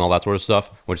softball throwing, all that sort of stuff,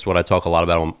 which is what I talk a lot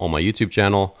about on my YouTube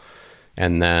channel.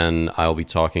 And then I'll be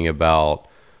talking about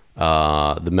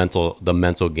the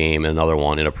mental game in another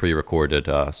one in a pre-recorded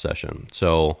session.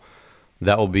 So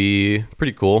that will be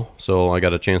pretty cool. So I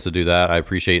got a chance to do that. I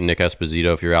appreciate Nick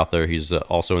Esposito. If you're out there, he's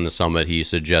also in the summit. He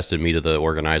suggested me to the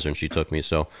organizer and she took me.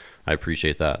 So I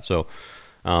appreciate that. So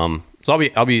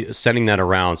I'll be sending that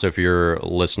around. So if you're a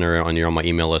listener and you're on my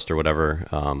email list or whatever,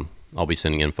 I'll be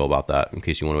sending info about that in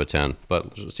case you want to attend.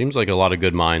 But it seems like a lot of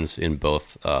good minds in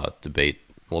both the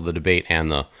debate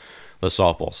and the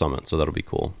softball summit. So that'll be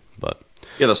cool. But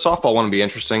yeah, the softball one will be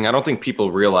interesting. I don't think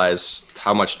people realize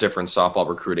how much different softball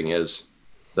recruiting is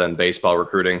than baseball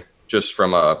recruiting, just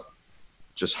from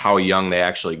just how young they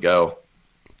actually go.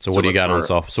 So what do you got on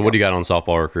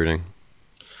softball recruiting?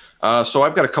 So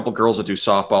I've got a couple girls that do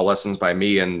softball lessons by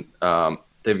me, and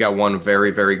they've got one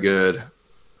very, very good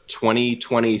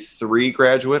 2023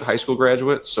 graduate, high school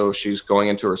graduate. So she's going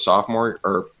into her sophomore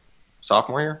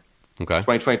year, okay,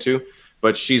 2022.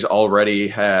 But she's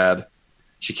already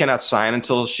she cannot sign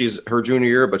until she's her junior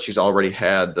year, but she's already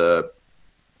had the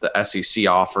SEC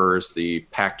offers, the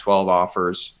Pac-12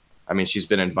 offers. I mean, she's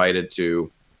been invited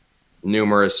to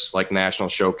numerous like national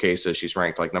showcases. She's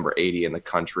ranked like number 80 in the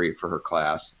country for her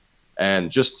class.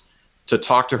 And just to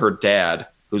talk to her dad,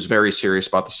 who's very serious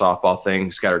about the softball thing,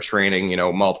 he's got her training, you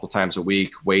know, multiple times a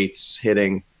week, weights,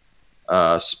 hitting,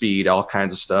 speed, all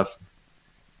kinds of stuff.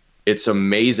 It's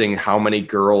amazing how many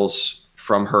girls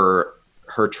from her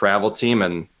travel team,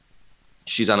 and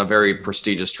she's on a very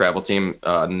prestigious travel team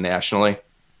nationally,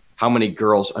 how many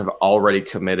girls have already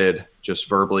committed, just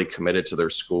verbally committed to their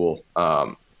school.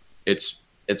 It's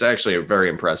actually very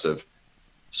impressive.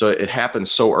 So it happened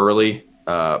so early.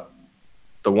 The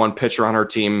one pitcher on her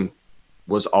team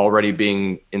was already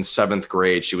being in 7th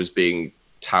grade. She was being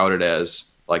touted as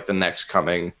like the next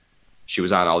coming. She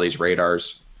was on all these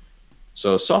radars.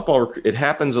 So softball, it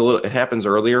happens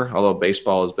earlier, although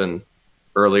baseball has been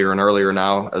earlier and earlier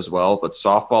now as well. But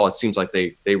softball, it seems like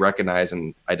they recognize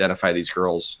and identify these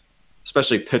girls,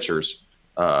 especially pitchers,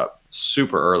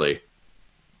 super early.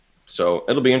 So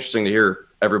it'll be interesting to hear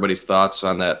everybody's thoughts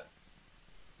on that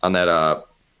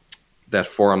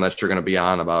forum that you're going to be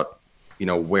on about, you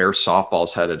know, where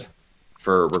softball's headed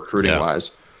for recruiting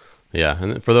wise. Yeah,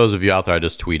 and for those of you out there, I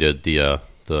just tweeted the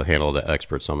handle of the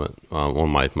Expert Summit on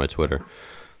my Twitter.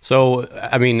 So,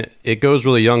 I mean, it goes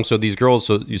really young. So these girls,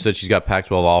 so you said she's got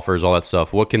Pac-12 offers, all that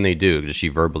stuff. What can they do? Does she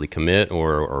verbally commit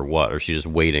or what? Or is she just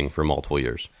waiting for multiple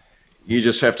years? You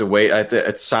just have to wait.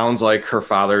 It sounds like her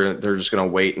father, they're just going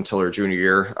to wait until her junior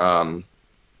year.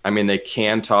 I mean, they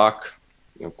can talk,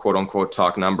 you know, quote unquote,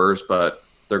 talk numbers, but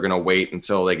they're going to wait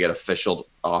until they get official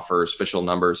offers, official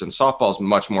numbers. And softball is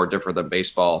much more different than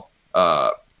baseball,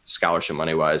 scholarship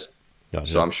money wise. Gotcha.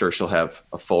 So I'm sure she'll have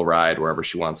a full ride wherever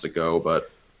she wants to go.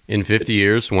 But in 50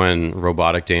 years, when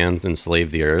robotic dams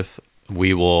enslave the earth,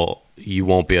 you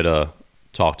won't be able to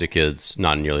talk to kids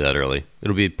not nearly that early.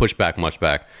 It'll be pushed back much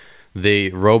back. The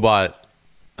robot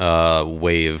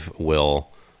wave will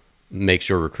make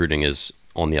sure recruiting is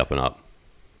on the up and up.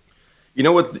 You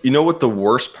know what the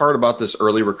worst part about this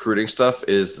early recruiting stuff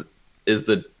is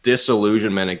the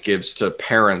disillusionment it gives to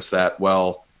parents that,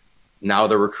 well, now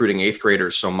they're recruiting 8th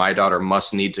graders, so my daughter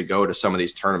must need to go to some of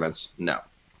these tournaments. No.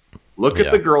 Look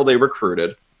at the girl they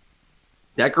recruited.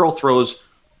 That girl throws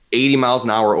 80 miles an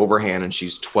hour overhand and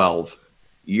she's 12.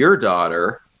 Your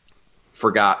daughter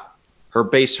forgot her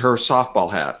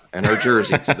softball hat and her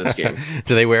jersey to this game.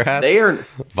 Do they wear hats? They are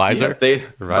visor. Yeah,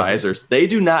 visors. They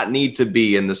do not need to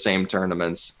be in the same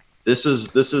tournaments. This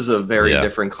is a very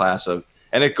different class of,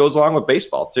 and it goes along with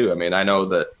baseball too. I mean, I know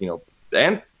that, you know,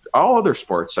 and all other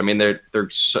sports. I mean,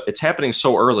 it's happening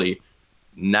so early.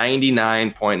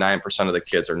 99.9% of the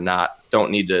kids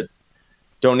don't need to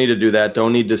do that.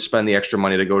 Don't need to spend the extra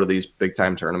money to go to these big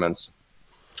time tournaments.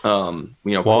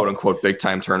 Quote unquote big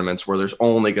time tournaments where there's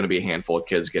only going to be a handful of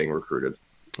kids getting recruited.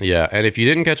 Yeah, and if you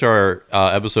didn't catch our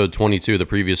episode 22, the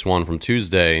previous one from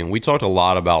Tuesday, we talked a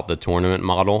lot about the tournament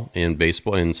model in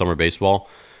baseball, in summer baseball,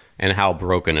 and how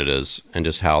broken it is, and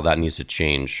just how that needs to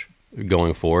change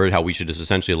going forward. How we should just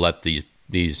essentially let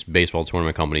these baseball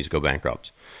tournament companies go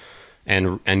bankrupt,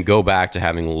 and go back to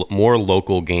having more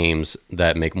local games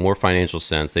that make more financial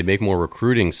sense. They make more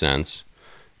recruiting sense.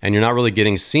 And you're not really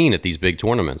getting seen at these big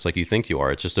tournaments like you think you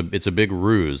are. It's a big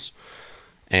ruse.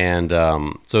 And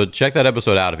so check that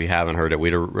episode out if you haven't heard it. We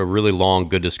had a really long,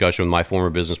 good discussion with my former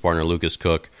business partner, Lucas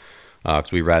Cook,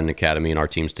 because we ran an academy and our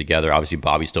teams together. Obviously,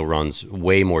 Bobby still runs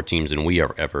way more teams than we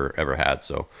ever had.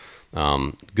 So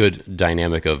good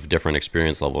dynamic of different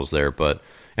experience levels there.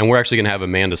 And we're actually going to have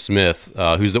Amanda Smith,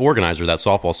 who's the organizer of that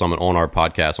softball summit, on our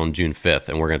podcast on June 5th.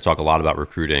 And we're going to talk a lot about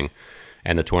recruiting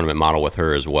and the tournament model with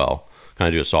her as well. Kind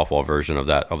of do a softball version of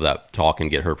that talk and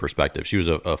get her perspective. She was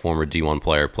a former D1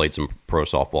 player, played some pro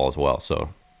softball as well, so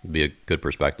it'd be a good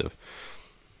perspective.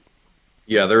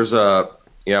 Yeah,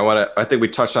 I think we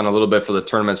touched on a little bit for the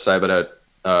tournament side, but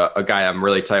a guy I'm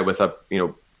really tight with,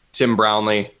 Tim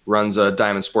Brownlee runs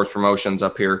Diamond Sports Promotions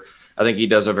up here. I think he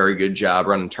does a very good job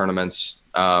running tournaments,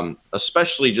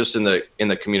 especially just in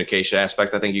the communication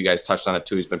aspect. I think you guys touched on it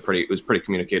too. He was pretty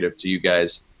communicative to you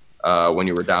guys when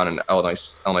you were down in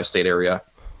Illinois State area.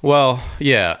 Well,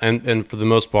 yeah, and for the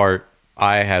most part,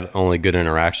 I had only good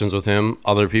interactions with him.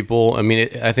 Other people, I mean,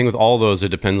 I think with all those, it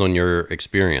depends on your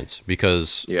experience,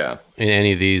 because in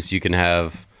any of these, you can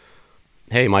have,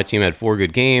 hey, my team had 4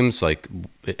 good games, like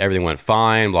everything went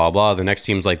fine, blah, blah. The next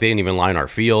team's like, they didn't even line our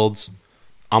fields.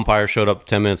 Umpire showed up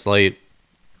 10 minutes late,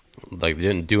 like they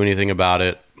didn't do anything about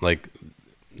it. Like,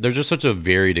 there's just such a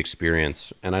varied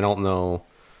experience, and I don't know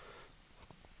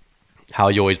how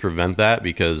you always prevent that,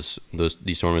 because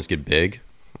these tournaments get big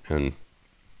and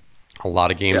a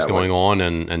lot of games going on,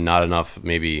 and not enough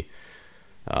maybe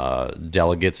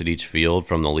delegates at each field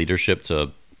from the leadership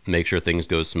to make sure things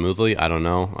go smoothly. I don't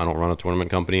know. I don't run a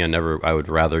tournament company. I would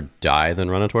rather die than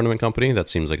run a tournament company. That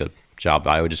seems like a job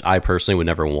I personally would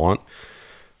never want.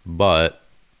 But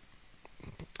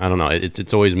I don't know.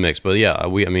 It's always mixed. But yeah,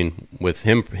 with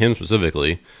him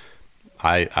specifically,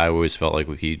 I always felt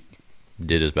like he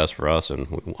did his best for us,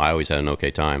 and I always had an okay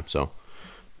time. So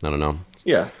I don't know.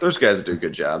 Yeah, there's guys that do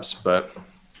good jobs, but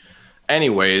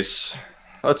anyways,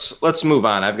 let's move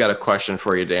on. I've got a question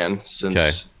for you, Dan,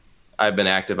 since I've been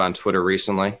active on Twitter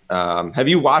recently. Have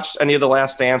you watched any of The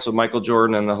Last Dance with Michael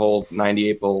Jordan and the whole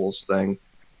 98 Bulls thing?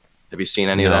 Have you seen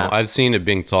any of that? I've seen it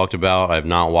being talked about. I've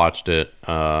not watched it.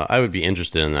 I would be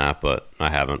interested in that, but I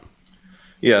haven't.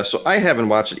 Yeah, so I haven't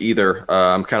watched it either.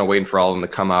 I'm kind of waiting for all of them to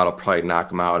come out. I'll probably knock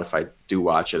them out if I do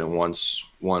watch it in one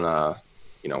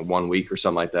week or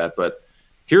something like that. But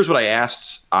here's what I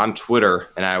asked on Twitter,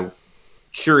 and I'm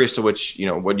curious to what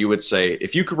you would say.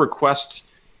 If you could request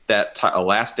a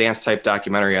Last Dance type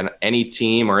documentary on any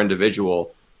team or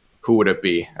individual, who would it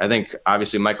be? I think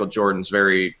obviously Michael Jordan's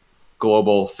very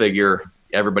global figure.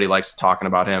 Everybody likes talking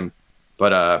about him.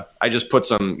 But I just put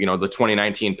some, the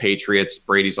 2019 Patriots,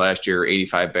 Brady's last year,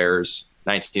 85 Bears,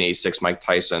 1986 Mike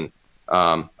Tyson.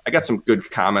 I got some good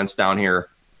comments down here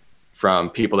from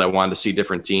people that wanted to see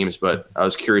different teams, but I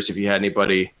was curious if you had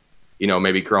anybody,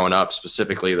 maybe growing up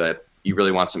specifically that you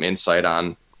really want some insight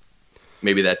on,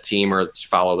 maybe that team or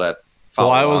follow that.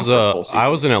 I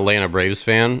was an Atlanta Braves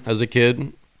fan as a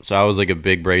kid, so I was like a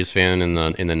big Braves fan in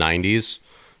the 90s.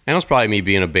 And it was probably me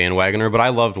being a bandwagoner, but I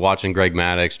loved watching Greg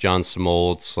Maddux, John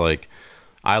Smoltz.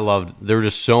 There were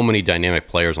just so many dynamic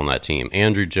players on that team.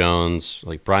 Andrew Jones,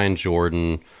 Brian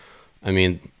Jordan.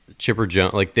 Chipper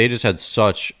Jones. They just had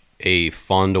such a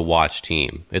fun to watch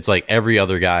team. It's like every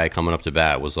other guy coming up to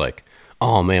bat was like,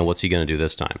 oh man, what's he going to do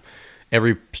this time?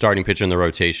 Every starting pitcher in the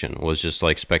rotation was just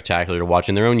spectacular to watch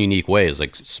in their own unique ways.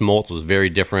 Smoltz was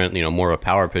very different, more of a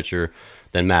power pitcher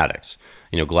than Maddux.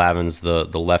 Glavin's the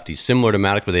lefty, similar to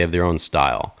Maddux, but they have their own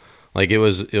style. It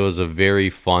was a very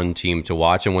fun team to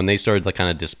watch. And when they started to kind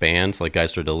of disband,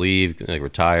 guys started to leave,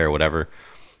 retire or whatever,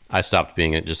 I stopped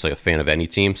being just a fan of any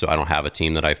team. So I don't have a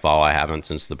team that I follow. I haven't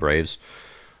since the Braves.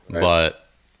 Right. But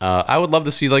I would love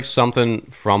to see something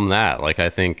from that. I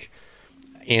think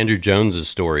Andrew Jones's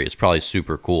story is probably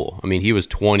super cool. He was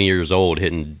 20 years old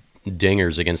hitting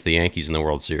dingers against the Yankees in the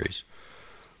World Series.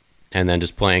 And then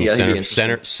just playing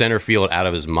center field out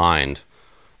of his mind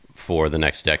for the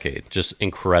next decade. Just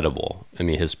incredible.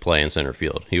 His play in center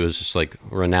field. He was just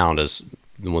renowned as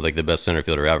the best center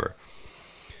fielder ever.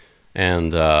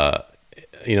 And,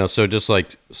 so just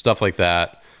stuff like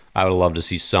that, I would love to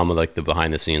see some of the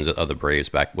behind the scenes of the Braves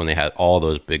back when they had all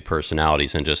those big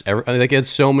personalities and just they had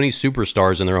so many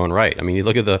superstars in their own right. You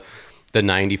look at the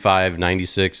 95,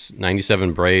 96,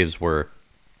 97 Braves were,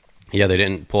 yeah, they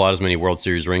didn't pull out as many World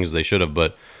Series rings as they should have,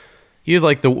 but you'd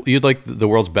like the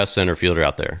world's best center fielder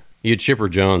out there. You had Chipper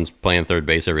Jones playing third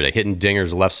base every day, hitting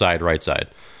dingers left side, right side.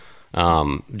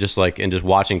 Just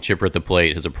watching Chipper at the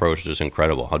plate, his approach is just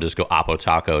incredible. I'll just go Oppo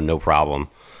Taco, no problem,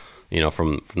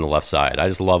 from the left side. I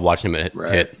just love watching him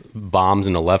hit bombs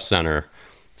in the left center,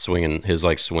 swinging his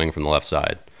swing from the left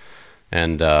side.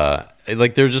 And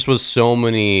there just was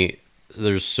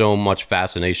there's so much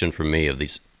fascination for me of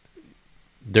these.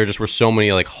 There just were so many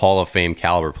Hall of Fame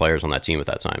caliber players on that team at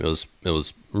that time. It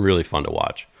was really fun to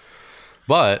watch.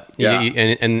 But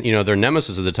their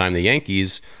nemesis at the time, the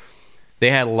Yankees,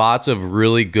 they had lots of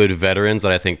really good veterans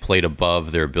that I think played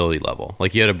above their ability level.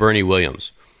 You had a Bernie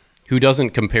Williams, who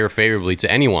doesn't compare favorably to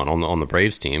anyone on the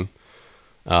Braves team.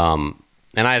 And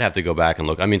I'd have to go back and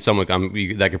look.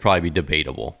 That could probably be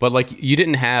debatable. But you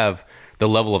didn't have the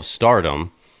level of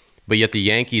stardom. But yet the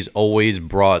Yankees always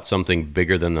brought something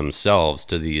bigger than themselves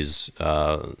to these,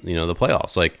 the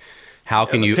playoffs. How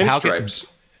can you? Pinstripes.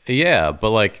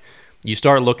 But you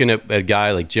start looking at a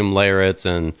guy like Jim Leyritz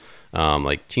and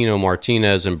Tino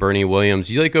Martinez and Bernie Williams.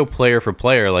 You go player for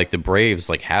player, the Braves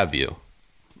have you,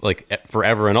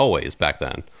 forever and always back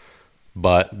then.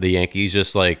 But the Yankees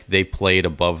just they played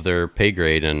above their pay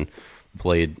grade and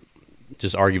played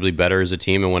just arguably better as a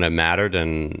team and when it mattered.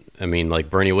 And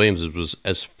Bernie Williams was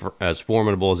as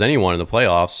formidable as anyone in the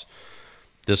playoffs,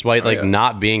 despite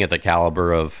not being at the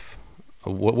caliber of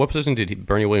what position did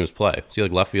Bernie Williams play? Was he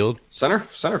left field? Center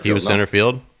field. He was center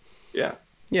field. Yeah.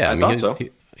 Yeah. I thought so.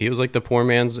 He was the poor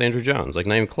man's Andrew Jones, not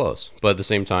even close. But at the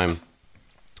same time,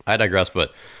 I digress.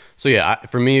 But so yeah,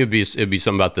 for me it'd be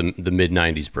something about the mid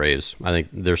 '90s Braves. I think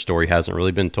their story hasn't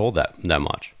really been told that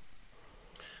much.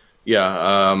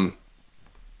 Yeah.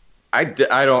 I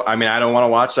don't want to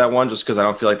watch that one just because I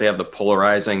don't feel like they have the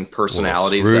polarizing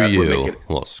personalities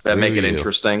that make it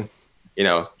interesting.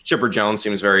 Chipper Jones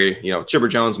seems very, Chipper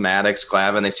Jones, Maddox,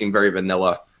 Glavine, they seem very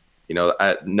vanilla.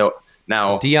 No.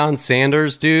 Now Deion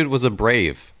Sanders, dude, was a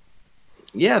Brave.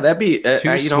 Yeah, that'd be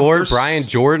two sport. Brian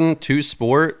Jordan, two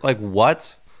sport. Like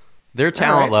what? Their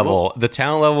talent level, the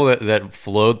talent level that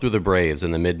flowed through the Braves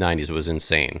in the mid '90s was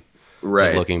insane. Right.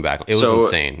 Just looking back, it was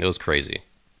insane. It was crazy.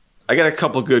 I got a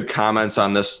couple good comments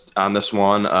on this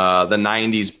one. The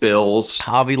 '90s Bills.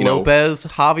 Javi Lopez.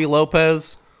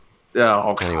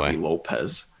 Oh, anyway. Javi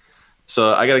Lopez.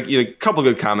 So I got a couple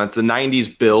good comments. The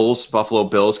 '90s Bills, Buffalo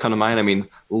Bills, come to mind. I mean,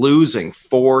 losing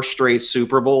 4 straight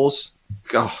Super Bowls.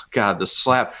 Oh God, the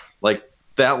slap! Like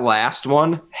that last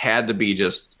one had to be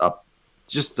just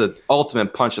the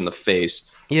ultimate punch in the face.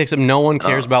 Yeah, except no one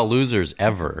cares about losers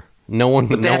ever. No one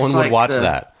would watch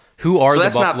that. Who are the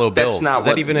Buffalo Bills? Is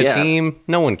that even a team?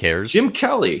 No one cares. Jim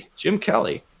Kelly.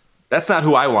 That's not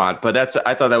who I want, but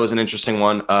I thought that was an interesting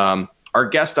one. Our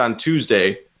guest on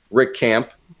Tuesday, Rick Camp.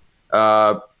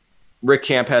 Rick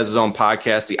Camp has his own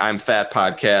podcast, the I'm Fat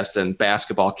podcast and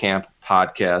Basketball Camp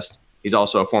podcast. He's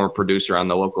also a former producer on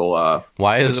the local.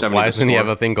 Why doesn't he have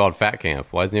a thing called Fat Camp?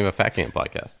 Why doesn't he have a Fat Camp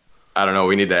podcast? I don't know.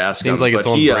 We need to ask him. Seems like its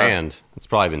own brand. It's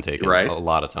probably been taken a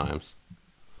lot of times.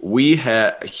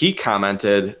 He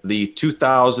commented the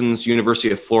 2000s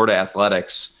University of Florida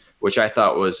Athletics, which I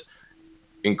thought was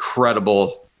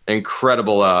incredible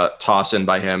toss in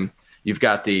by him. You've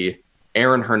got the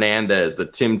Aaron Hernandez, the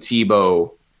Tim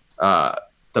Tebow,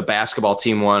 the basketball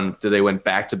team won. They went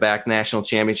back-to-back national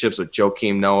championships with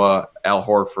Joakim Noah, Al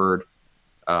Horford.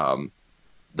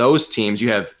 Those teams,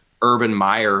 you have Urban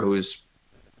Meyer, who's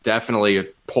definitely a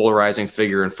polarizing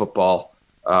figure in football.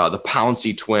 The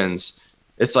Pouncey twins.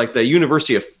 It's like the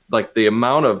University of, like the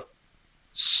amount of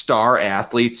star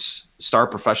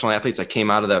professional athletes that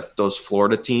came out of those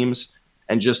Florida teams,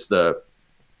 and just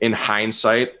in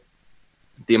hindsight,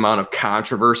 the amount of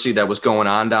controversy that was going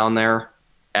on down there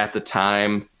at the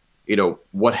time,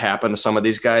 what happened to some of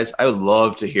these guys. I would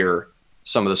love to hear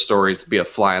some of the stories, to be a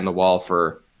fly on the wall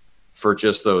for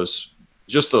just those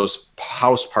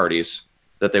house parties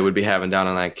that they would be having down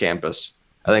on that campus.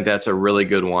 I think that's a really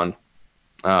good one.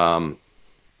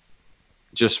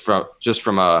 Just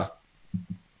from a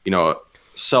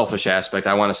selfish aspect,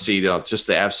 I want to see just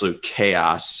the absolute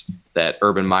chaos that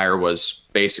Urban Meyer was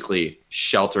basically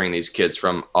sheltering these kids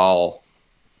from all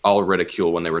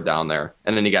ridicule when they were down there.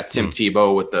 And then you got Tim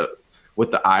Tebow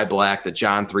with the eye black, the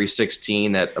John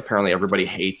 3:16 that apparently everybody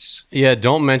hates. Yeah,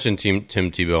 don't mention Tim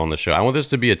Tebow on the show. I want this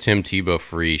to be a Tim Tebow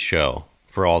free show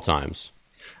for all times.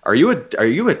 Are you a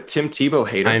Tim Tebow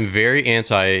hater? I'm very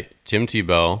anti Tim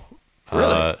Tebow.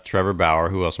 Really? Trevor Bauer.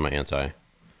 Who else am I anti?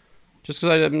 Just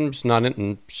because I'm just not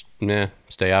in.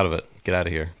 Stay out of it. Get out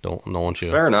of here. Don't want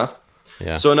you. Fair enough.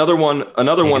 Yeah. So another one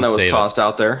that was tossed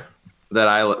out there that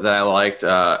I liked.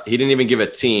 He didn't even give a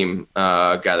team.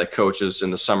 Guy that coaches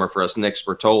in the summer for us, Nick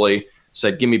Spertoli,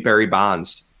 said, "Give me Barry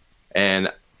Bonds,"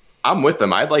 and I'm with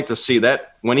him. I'd like to see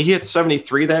that when he hit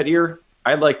 73 that year.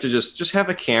 I'd like to just have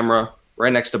a camera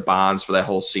right next to Bonds for that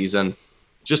whole season,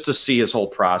 just to see his whole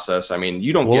process. I mean,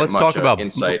 you don't get much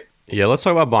insight. Yeah, let's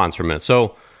talk about Bonds for a minute.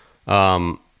 So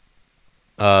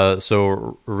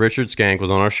Richard Skank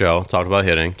was on our show, talked about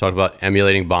hitting, talked about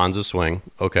emulating Bonds' swing.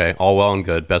 Okay, all well and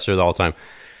good, best of all time.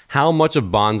 How much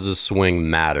of Bonds' swing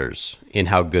matters in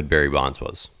how good Barry Bonds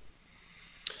was?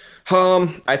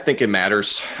 I think it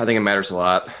matters. I think it matters a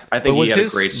lot. I think he had a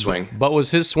great swing. But was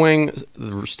his swing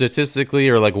statistically,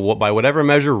 or like by whatever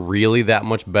measure, really that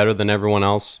much better than everyone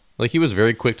else? Like, he was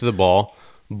very quick to the ball,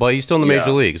 but he's still in the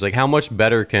major leagues. Like, how much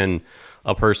better can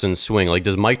a person swing? Like,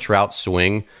 does Mike Trout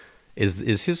swing?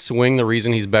 Is his swing the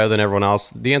reason he's better than everyone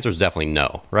else? The answer is definitely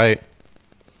no, right?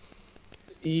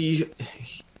 It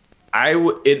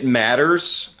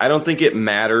matters. I don't think it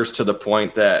matters to the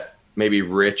point that maybe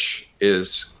Rich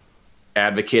is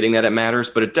advocating that it matters,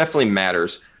 but it definitely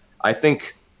matters. I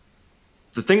think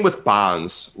the thing with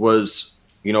Bonds was,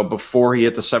 before he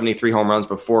hit the 73 home runs,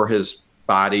 before his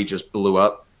body just blew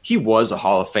up, he was a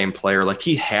Hall of Fame player. Like,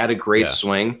 he had a great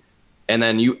swing, and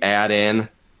then you add in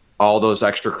all those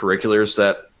extracurriculars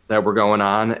that were going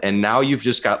on, and now you've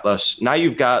just got less. Now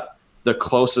you've got the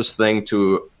closest thing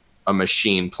to a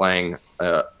machine playing,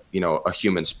 a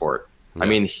human sport. Yeah. I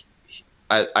mean,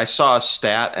 I saw a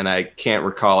stat, and I can't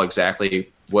recall exactly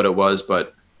what it was,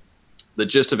 but the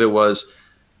gist of it was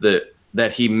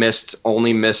that he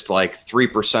only missed like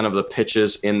 3% of the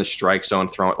pitches in the strike zone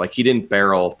thrown. Like, he didn't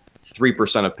barrel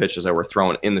 3% of pitches that were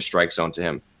thrown in the strike zone to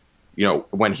him,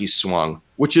 when he swung,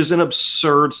 which is an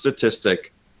absurd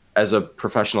statistic as a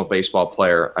professional baseball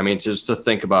player. I mean, just to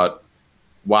think about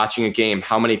watching a game,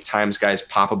 how many times guys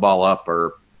pop a ball up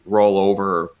or roll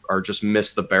over or just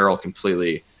miss the barrel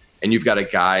completely. And you've got a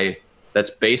guy that's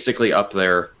basically up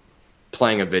there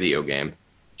playing a video game.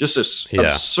 Just this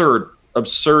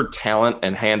absurd talent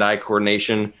and hand-eye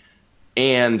coordination.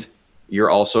 And you're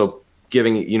also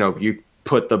giving, you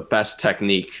put the best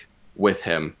technique with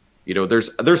him. There's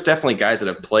definitely guys that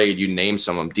have played, you name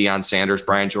some of them, Deion Sanders,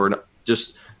 Brian Jordan,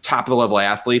 just top of the level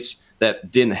athletes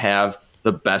that didn't have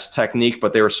the best technique,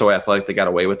 but they were so athletic they got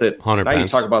away with it. Hunter now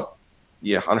Pence. You talk about,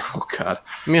 Hunter, oh God.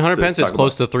 I mean, Hunter Pence is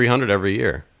close to 300 every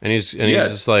year. And he's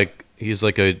just like, he's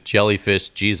like a jellyfish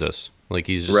Jesus. Like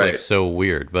he's just like so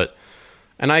weird. But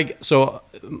I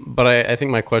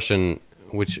think my question,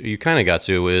 which you kind of got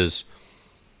to, is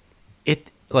it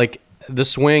like the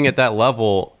swing at that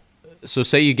level. So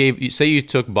say you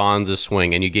took Bonds a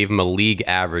swing and you gave him a league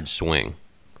average swing.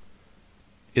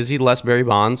 Is he less Barry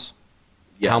Bonds?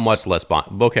 Yes. How much less Bonds?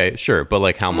 Okay, sure, but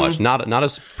like how much? Not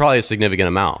probably a significant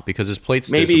amount because his plate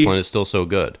discipline is still so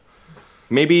good.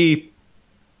 Maybe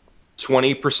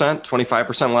 20%,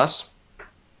 25% less,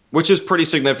 which is pretty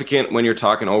significant when you're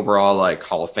talking overall like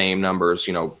Hall of Fame numbers,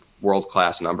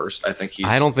 world-class numbers.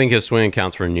 I don't think his swing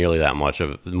accounts for nearly that much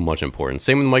importance.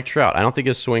 Same with Mike Trout. I don't think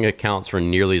his swing accounts for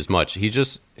nearly as much.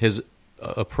 His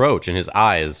approach and his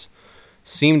eyes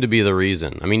seem to be the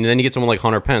reason. I mean, then you get someone like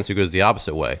Hunter Pence who goes the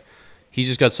opposite way. He's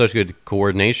just got such good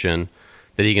coordination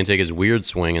that he can take his weird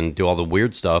swing and do all the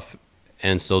weird stuff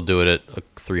and still do it at a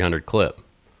 300 clip.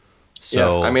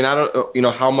 So, yeah, I mean, I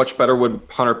don't, how much better would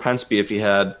Hunter Pence be if he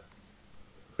had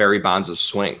Barry Bonds'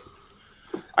 swing?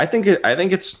 I think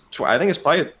it's probably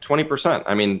 20%.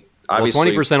 I mean,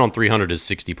 obviously 20% on 300 is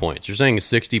 60 points. You're saying a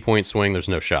 60-point swing, there's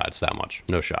no shot. It's that much.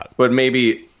 No shot. But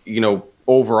maybe,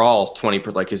 overall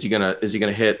 20, like is he gonna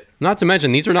hit? Not to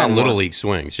mention these are not little league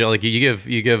swings. Like you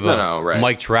give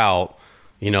Mike Trout,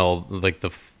 like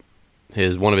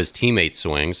one of his teammates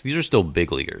swings. These are still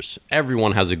big leaguers.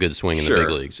 Everyone has a good swing in the big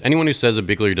leagues. Anyone who says a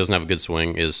big leaguer doesn't have a good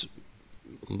swing is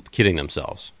kidding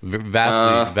themselves.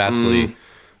 Vastly.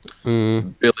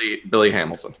 Billy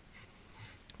Hamilton.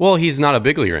 Well, he's not a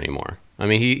big leaguer anymore. I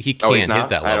mean, he can't hit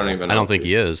that level. I don't think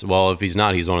he is. Well, if he's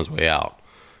not, he's on his way out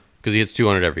because he hits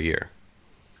 200 every year.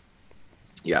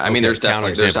 Yeah, I mean, there's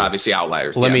obviously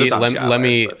outliers. Let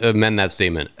me amend that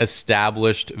statement.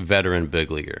 Established veteran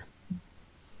big leaguer.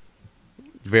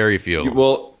 Very few.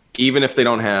 Well, even if they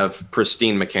don't have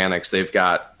pristine mechanics, they've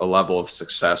got a level of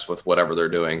success with whatever they're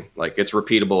doing. Like it's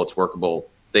repeatable, it's workable.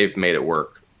 They've made it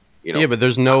work. Yeah, but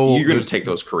you're going to take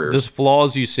those careers. There's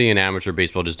flaws you see in amateur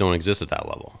baseball just don't exist at that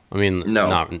level. I mean,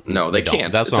 no, they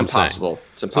can't. That's it's impossible. Saying.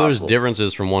 It's impossible. So there's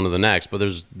differences from one to the next, but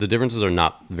the differences are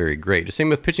not very great. The same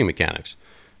with pitching mechanics.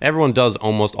 Everyone does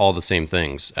almost all the same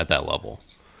things at that level.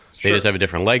 They just have a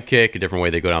different leg kick, a different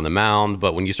way they go down the mound.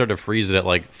 But when you start to freeze it at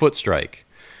like foot strike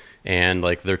and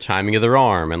like their timing of their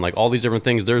arm and like all these different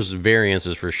things, there's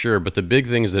variances for sure. But the big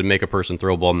things that make a person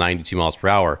throw a ball 92 miles per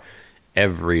hour,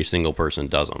 every single person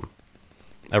does them.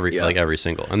 Every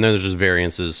single. And then there's just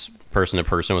variances person to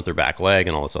person with their back leg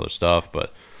and all this other stuff.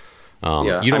 But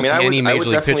you don't see any major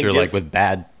league pitcher like with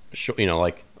bad,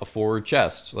 like a forward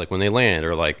chest, like when they land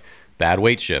or like bad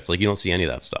weight shift. Like you don't see any of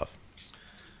that stuff.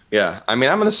 Yeah. I mean,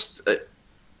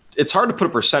 it's hard to put a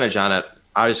percentage on it.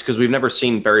 Obviously, because we've never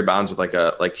seen Barry Bonds with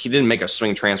he didn't make a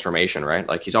swing transformation, right?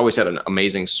 Like he's always had an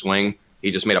amazing swing.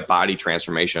 He just made a body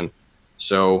transformation.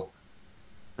 So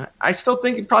I still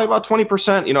think probably about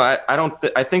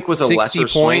 20%. I think with a lesser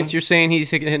 60 points, swing, you're saying he's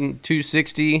hitting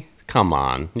 260? Come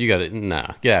on. You got it.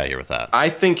 Nah, get out of here with that. I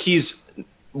think he's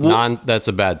that's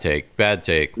a bad take. Bad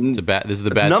take. This is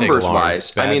the bad numbers take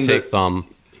wise. Bad take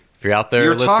thumb. If you're out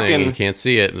there listening, you can't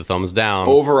see it. The thumb's down.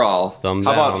 Overall, thumbs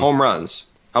how down. About home runs?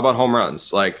 How about home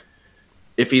runs? Like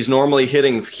if he normally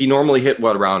hit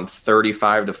around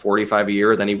 35 to 45 a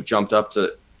year, then he jumped up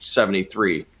to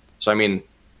 73. So I mean,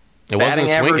 it wasn't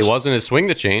his swing. It wasn't his swing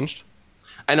that changed.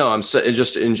 I know. I'm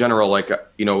just in general, like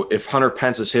if Hunter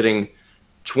Pence is hitting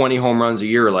 20 home runs a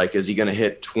year, like is he going to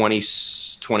hit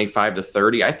 25 to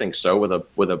 30? I think so with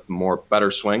a more better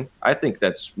swing. I think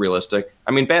that's realistic.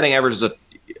 I mean, batting average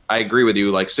I agree with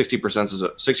you. Like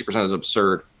 60% is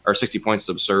absurd, or 60 points is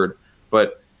absurd.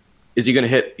 But is he going to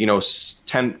hit 10,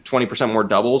 20% more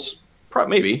doubles?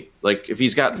 Maybe. Like if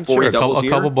he's got 40 doubles a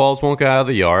year, a couple balls won't get out of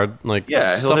the yard. Like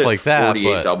stuff hit like that.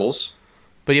 48 doubles.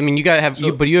 But I mean, you gotta have.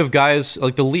 You have guys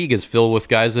like the league is filled with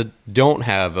guys that don't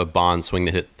have a Bond swing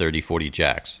that hit 30, 40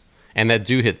 jacks, and that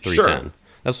do hit 310.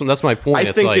 Sure. That's my point.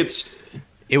 I think I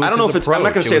don't know if it's. I'm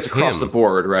not going to say it's across the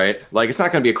board, right? Like it's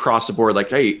not going to be across the board. Like,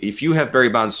 hey, if you have Barry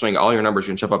Bonds swing, all your numbers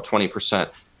can jump up 20%.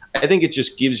 I think it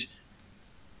just gives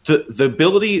the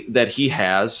ability that he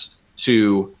has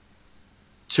to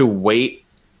wait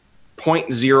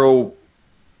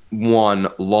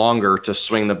 .01 longer to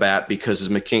swing the bat because his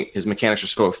mechanics are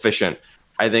so efficient,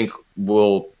 I think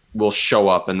will show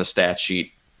up in the stat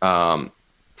sheet for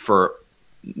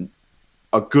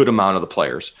a good amount of the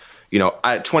players.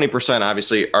 20%,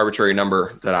 obviously arbitrary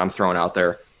number that I'm throwing out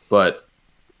there, but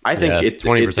I think it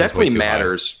definitely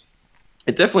matters.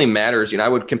 It definitely matters. I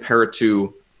would compare it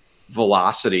to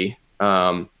velocity.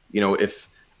 If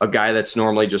a guy that's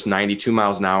normally just 92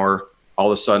 miles an hour, all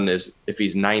of a sudden if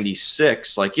he's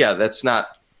 96, that's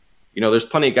not, there's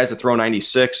plenty of guys that throw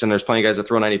 96 and there's plenty of guys that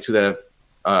throw 92 that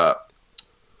have,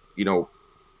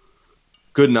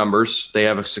 good numbers. They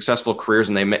have successful careers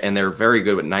and they're very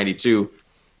good with 92.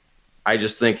 I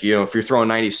just think, if you're throwing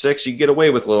 96, you get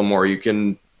away with a little more. You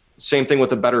can, same thing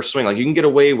with a better swing. Like you can get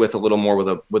away with a little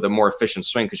more with a more efficient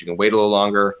swing because you can wait a little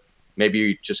longer. Maybe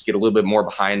you just get a little bit more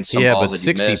behind some balls that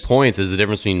you missed. 60 points is the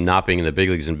difference between not being in the big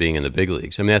leagues and being in the big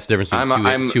leagues. I mean, that's the difference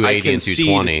between 280 and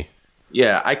 220.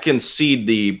 Yeah, I concede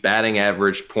the batting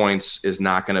average points is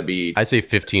not going to be... I'd say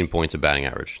 15 points of batting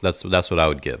average. That's what I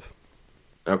would give.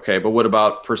 Okay, but what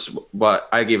about...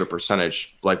 I gave a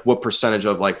percentage. Like, what percentage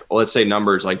of, let's say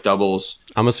numbers like doubles...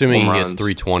 I'm assuming he hits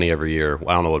 320 every year.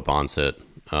 I don't know what Bonds hit.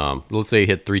 Let's say he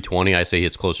hit 320. I say he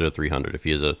hits closer to 300 if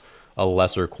he has a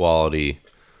lesser quality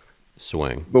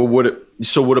swing. But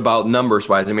what about numbers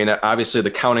wise? I mean, obviously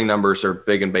the counting numbers are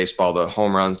big in baseball, the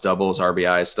home runs, doubles,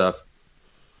 RBI stuff.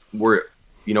 Where,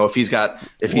 if he's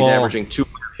averaging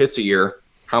 200 hits a year,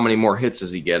 how many more hits is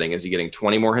he getting? Is he getting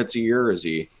 20 more hits a year?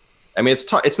 I mean,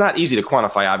 it's not easy to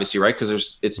quantify, obviously, right?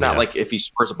 Because it's not like if he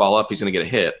scores a ball up, he's going to get a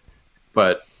hit.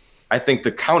 But I think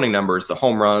the counting numbers, the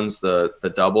home runs, the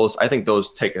doubles, I think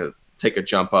those take a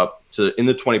jump up to in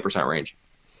the 20% range.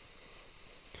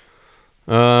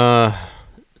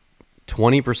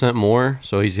 20% more.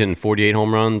 So he's hitting 48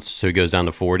 home runs. So he goes down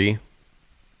to 40.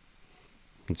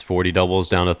 It's 40 doubles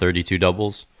down to 32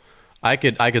 doubles. I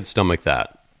could stomach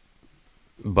that,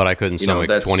 but I couldn't stomach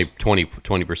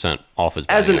 20% off his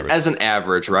batting average. As an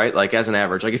average, right? Like as an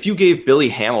average, like if you gave Billy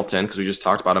Hamilton, because we just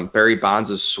talked about him, Barry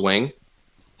Bonds' swing,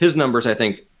 his numbers I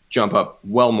think jump up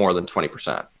well more than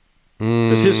 20%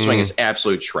 because his swing is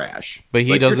absolute trash. But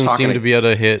he doesn't seem to be able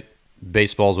to hit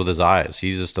baseballs with his eyes.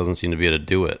 He just doesn't seem to be able to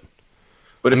do it.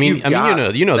 But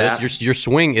you know this. Your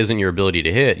swing isn't your ability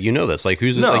to hit. You know this. Like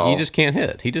he just can't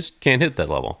hit. He just can't hit that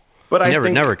level. But I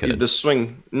never think could. The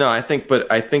swing. No, I think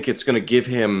it's going to give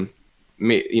him.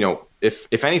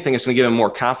 If anything, it's going to give him more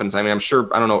confidence. I mean, I'm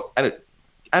sure. I don't know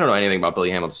anything about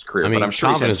Billy Hamilton's career, but I'm sure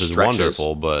confidence he's had is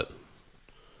wonderful. But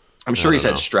I'm sure he's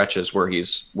had stretches where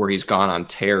he's gone on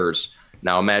tears.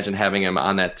 Now imagine having him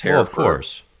on that tear for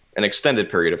an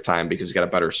extended period of time because he's got a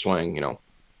better swing.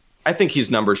 I think his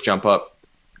numbers jump up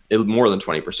more than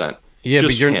 20%. Yeah,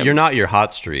 but you're not your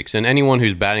hot streaks. And anyone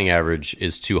whose batting average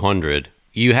is 200,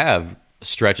 you have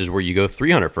stretches where you go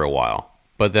 300 for a while,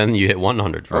 but then you hit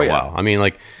 100 for a while. I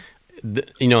mean,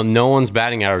 no one's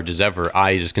batting average is ever,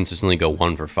 I just consistently go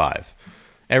 1 for 5.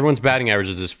 Everyone's batting average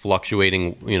is this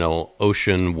fluctuating,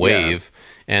 ocean wave,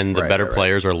 and the better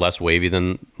players are less wavy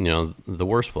than, the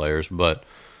worst players. But,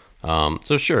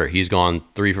 so sure, he's gone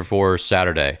 3 for 4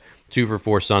 Saturday, 2 for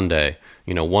 4 Sunday,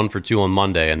 1 for 2 on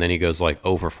Monday, and then he goes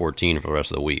 0 for 14 for the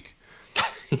rest of the week.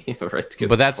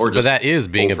 But that is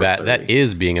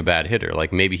being a bad hitter.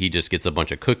 Like maybe he just gets a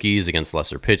bunch of cookies against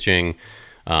lesser pitching.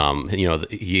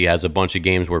 He has a bunch of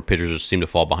games where pitchers just seem to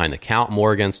fall behind the count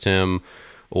more against him,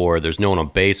 or there's no one on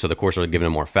base, so the course are giving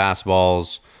him more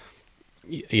fastballs.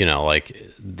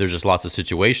 There's just lots of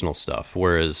situational stuff.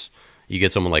 Whereas you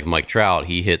get someone like Mike Trout,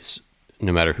 he hits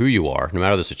no matter who you are, no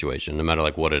matter the situation, no matter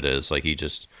what it is. Like he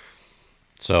just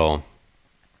so.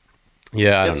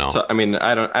 Yeah, I don't know. I mean,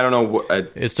 I don't know.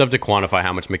 It's tough to quantify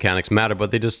how much mechanics matter,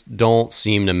 but they just don't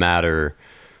seem to matter.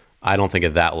 I don't think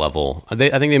at that level. I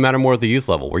think they matter more at the youth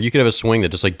level, where you could have a swing that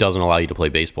just doesn't allow you to play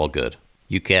baseball good.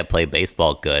 You can't play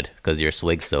baseball good because your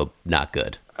swing's so not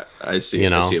good. I see.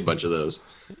 I see a bunch of those.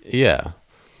 Yeah,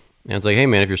 and it's like, hey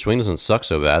man, if your swing doesn't suck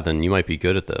so bad, then you might be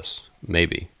good at this,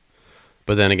 maybe.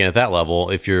 But then again, at that level,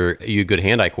 if you good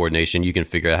hand-eye coordination, you can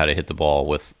figure out how to hit the ball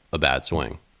with a bad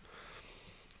swing.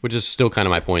 Which is still kind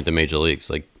of my point. The major leagues,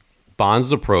 like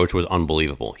Bonds' approach was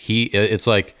unbelievable. It's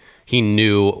like he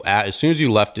knew as soon as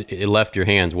it left your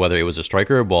hands whether it was a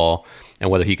strike or a ball, and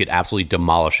whether he could absolutely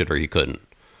demolish it or he couldn't.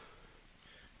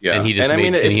 Yeah, and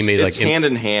it's hand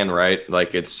in hand, right?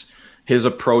 Like it's his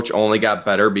approach only got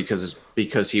better because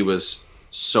he was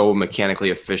so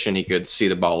mechanically efficient. He could see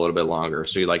the ball a little bit longer.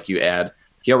 So he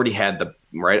already had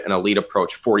an elite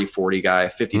approach, 40-40 guy,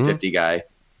 50-50 guy.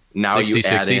 Now 60, you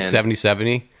add 60, in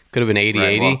 70-70. Could have been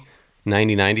 80-80,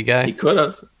 90-90 guy. He could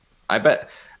have. I bet.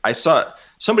 I saw.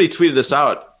 somebody tweeted this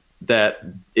out that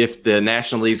if the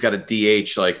National League's got a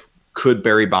DH, like could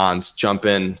Barry Bonds jump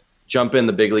in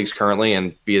the big leagues currently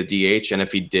and be a DH? And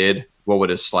if he did, what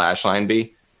would his slash line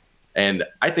be? And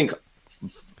I think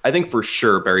for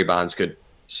sure Barry Bonds could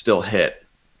still hit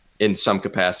in some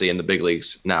capacity in the big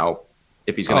leagues now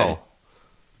if he's going to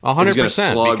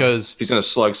 100%, because if he's going to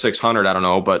slug 600, I don't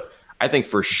know, but I think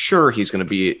for sure he's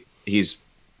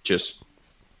just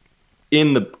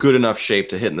in the good enough shape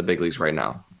to hit in the big leagues right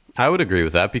now. I would agree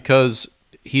with that, because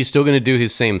he's still going to do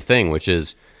his same thing, which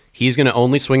is he's going to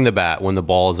only swing the bat when the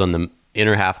ball is on the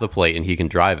inner half of the plate and he can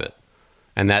drive it.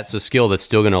 And that's a skill that's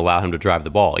still going to allow him to drive the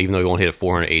ball, even though he won't hit it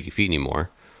 480 feet anymore.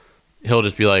 He'll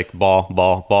just be like, ball,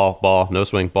 ball, ball, ball, no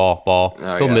swing, ball, ball.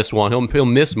 He'll miss one. He'll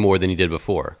miss more than he did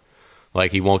before.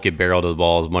 Like, he won't get barreled to the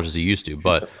ball as much as he used to.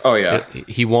 But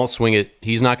he won't swing it.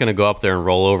 He's not going to go up there and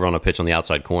roll over on a pitch on the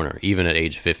outside corner, even at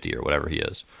age 50 or whatever he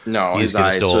is. No, he's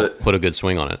going to still put a good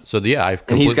swing on it. So, yeah, I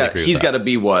completely agree with that. He's got to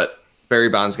be what? Barry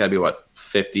Bonds got to be what?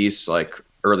 50s, like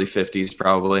early 50s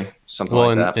probably, something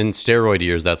like that. In steroid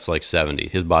years, that's like 70.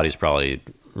 His body's probably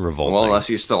revolting. Well, unless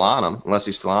he's still on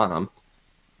him.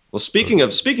 Well, speaking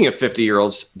of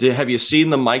 50-year-olds, have you seen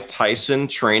the Mike Tyson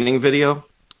training video?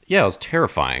 Yeah, it was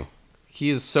terrifying. He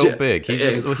is so big.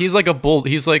 He's like a bull.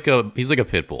 He's like a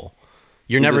pit bull.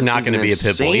 You're never not going to be a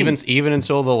pit bull. Even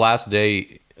until the last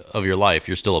day of your life,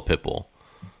 you're still a pit bull.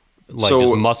 Like, so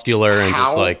just muscular and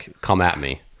just like, come at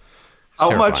me.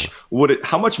 How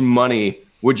much money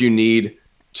would you need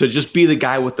to just be the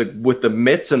guy with the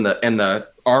mitts and the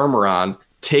armor on,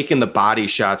 taking the body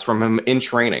shots from him in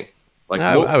training? Like,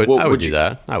 I would do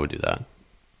that. I would do that.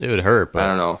 It would hurt, but I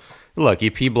don't know. Look, you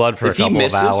pee blood for a couple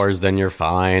of hours, then you're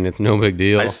fine. It's no big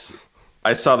deal.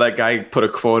 I saw that guy put a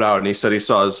quote out, and he said he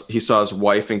saw his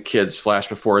wife and kids flash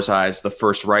before his eyes the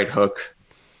first right hook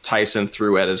Tyson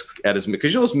threw at his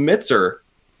because those mitts are,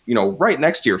 right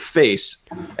next to your face,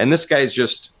 and this guy's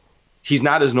he's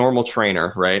not his normal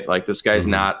trainer, right? Like, this guy's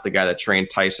not the guy that trained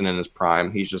Tyson in his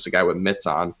prime. He's just a guy with mitts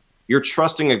on. You're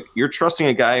trusting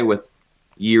a guy with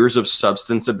years of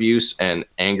substance abuse and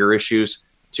anger issues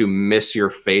to miss your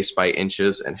face by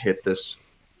inches and hit this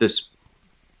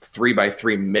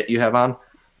 3x3 mitt you have on.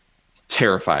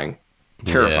 Terrifying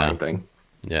thing.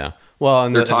 Yeah. Well,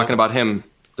 and they're talking about him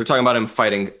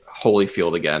fighting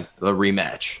Holyfield again, the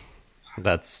rematch.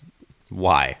 That's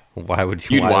why. Why would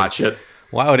you watch it?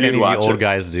 Why would any of the old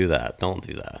guys do that? Don't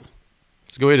do that.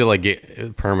 It's a good way to like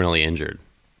get permanently injured.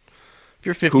 If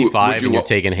you're 55 and you're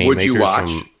taking haymakers, would you watch?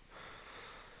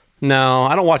 No,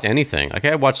 I don't watch anything. Like,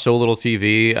 I watch so little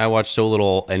TV. I watch so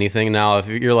little anything now. If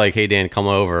you're like, hey, Dan, come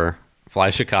over, fly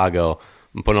to Chicago,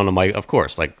 and put on a mic, of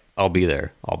course, like, I'll be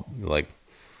there. I'll, like,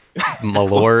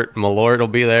 Malort will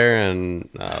be there, and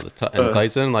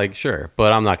Tyson, like, sure.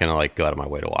 But I'm not going to, like, go out of my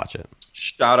way to watch it.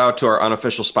 Shout out to our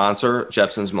unofficial sponsor,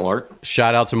 Jepson's Malort.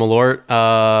 Shout out to Malort.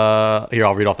 Here,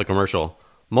 I'll read off the commercial.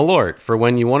 Malort, for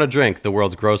when you want to drink the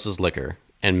world's grossest liquor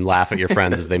and laugh at your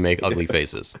friends as they make ugly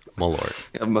faces. Malort.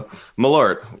 Yeah,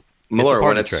 Malort.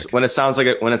 When it sounds like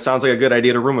a good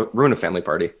idea to ruin a family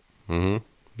party. Mm-hmm.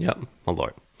 Yep.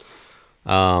 Malort.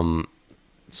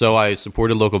 So I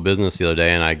supported local business the other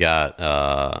day, and I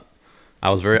got.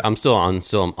 I'm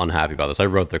still unhappy about this. I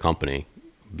wrote the company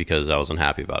because I was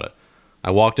unhappy about it. I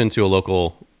walked into a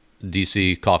local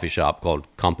DC coffee shop called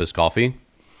Compass Coffee,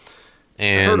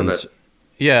 and I've heard of it.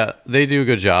 Yeah, they do a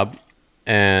good job.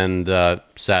 And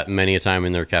sat many a time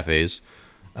in their cafes.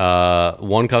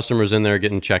 One customer's in there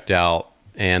getting checked out,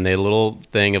 and they had a little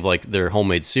thing of like their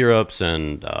homemade syrups,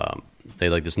 and they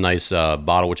had like this nice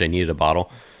bottle, which I needed a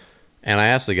bottle. And I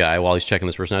asked the guy while he's checking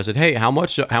this person, I said, "Hey, how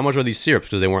much are these syrups?"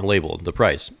 Because they weren't labeled, the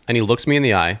price. And he looks me in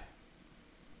the eye,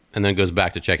 and then goes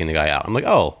back to checking the guy out. I'm like,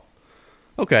 "Oh,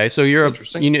 okay. So your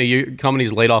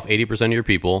company's laid off 80% of your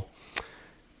people,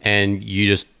 and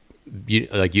you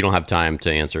don't have time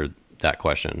to answer that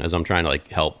question as I'm trying to like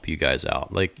help you guys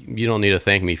out. Like, you don't need to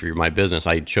thank me for my business.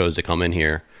 I chose to come in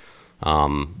here.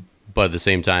 But at the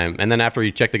same time, and then after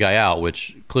you check the guy out,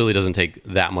 which clearly doesn't take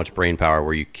that much brain power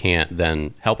where you can't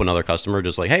then help another customer,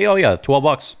 just like, hey, oh yeah,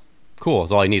 $12. Cool.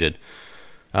 That's all I needed.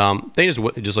 They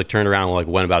just like turned around and like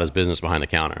went about his business behind the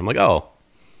counter. I'm like, oh,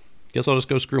 guess I'll just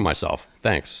go screw myself.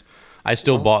 Thanks. I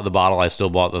still bought the bottle. I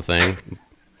still bought the thing.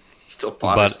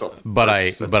 But I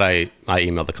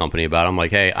emailed the company about it. I'm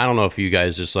like, hey, I don't know if you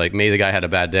guys just like, maybe the guy had a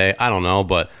bad day. I don't know,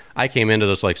 but I came into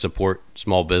this like support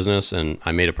small business, and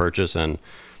I made a purchase, and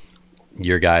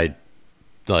your guy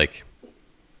like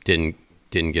didn't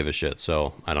give a shit.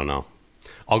 So I don't know.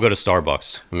 I'll go to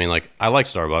Starbucks. I mean, like, I like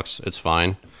Starbucks. It's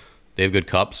fine. They have good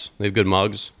cups. They have good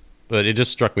mugs. But it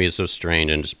just struck me as so strange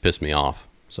and just pissed me off.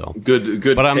 So good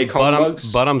take home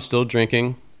mugs. But I'm still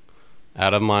drinking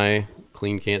out of my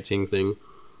clean canteen thing.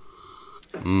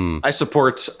 I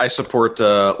support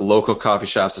local coffee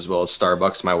shops as well as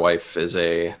Starbucks. My wife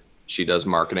she does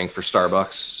marketing for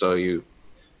Starbucks, so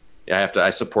I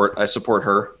support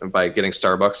her by getting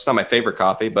Starbucks. It's not my favorite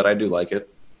coffee, but I do like it.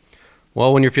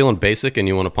 Well, when you're feeling basic and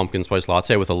you want a pumpkin spice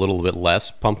latte with a little bit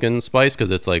less pumpkin spice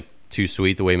because it's like too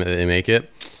sweet the way they make it.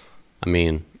 I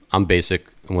mean, I'm basic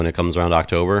when it comes around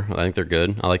October. I think they're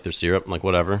good. I like their syrup. I'm like,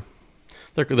 whatever.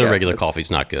 Their regular coffee's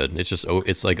not good. It's just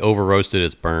it's like over roasted.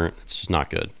 It's burnt. It's just not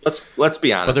good. Let's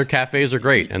be honest. But their cafes are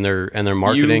great, and their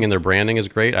marketing and their branding is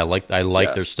great. I like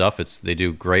their stuff. They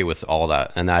do great with all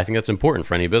that, and I think that's important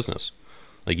for any business.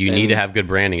 Like you need to have good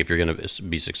branding if you're going to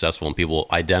be successful, and people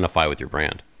identify with your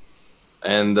brand.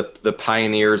 And the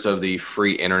pioneers of the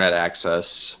free internet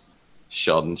access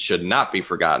should not be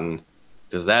forgotten,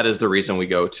 because that is the reason we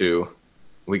go to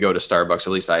Starbucks.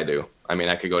 At least I do. I mean,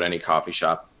 I could go to any coffee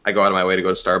shop. I go out of my way to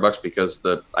go to Starbucks because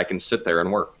I can sit there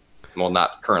and work. Well,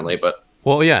 not currently, but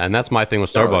yeah, and that's my thing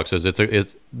with Starbucks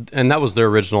is and that was their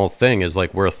original thing is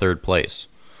like we're a third place,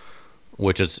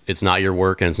 which it's not your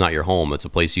work and it's not your home. It's a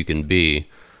place you can be,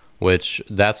 which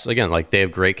that's again like they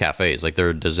have great cafes. Like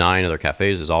their design of their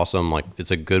cafes is awesome. Like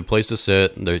it's a good place to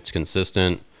sit. It's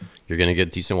consistent. You're gonna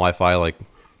get decent Wi-Fi. Like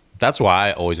that's why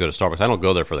I always go to Starbucks. I don't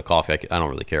go there for the coffee. I don't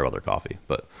really care about their coffee,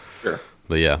 but sure.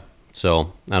 But yeah.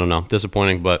 So, I don't know.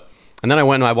 Disappointing, and then I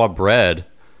went and I bought bread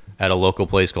at a local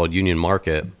place called Union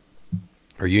Market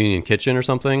or Union Kitchen or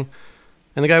something,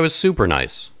 and the guy was super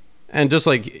nice. And just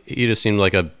like, he just seemed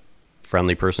like a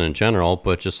friendly person in general,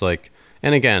 but just like,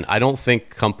 and again, I don't think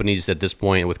companies at this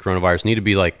point with coronavirus need to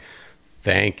be like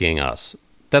thanking us.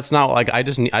 That's not like, I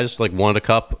just like wanted a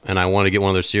cup and I wanted to get one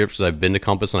of their syrups because I've been to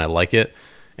Compass and I like it.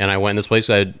 And I went in this place,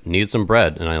 I needed some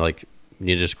bread and I like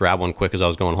needed to just grab one quick as I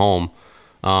was going home.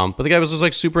 But the guy was just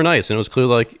like super nice, and it was clear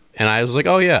like, and I was like,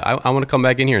 oh yeah, I want to come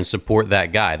back in here and support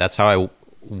that guy. That's how I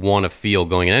want to feel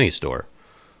going in any store.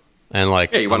 And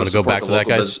like, I'm going to go back to that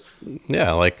guy's.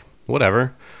 Yeah, like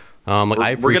whatever.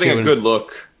 We're getting a good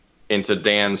look into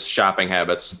Dan's shopping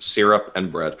habits: syrup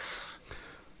and bread.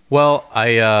 Well,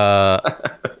 I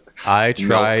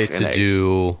try to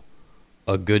do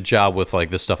a good job with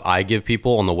like the stuff I give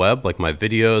people on the web, like my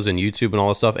videos and YouTube and all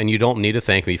this stuff. And you don't need to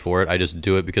thank me for it. I just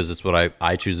do it because it's what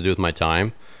I choose to do with my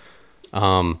time.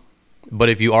 But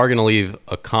if you are going to leave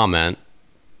a comment,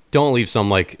 don't leave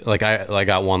some I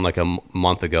got one like a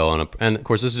month ago. And of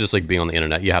course, this is just like being on the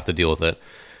internet. You have to deal with it.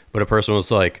 But a person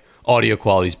was like, audio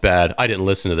quality's bad. I didn't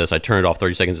listen to this. I turned it off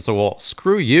 30 seconds. So, well,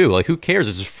 screw you. Like, who cares?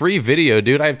 This is free video,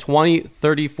 dude. I have 20,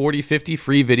 30, 40, 50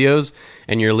 free videos,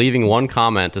 and you're leaving one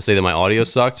comment to say that my audio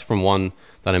sucked from one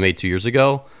that I made 2 years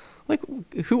ago. Like,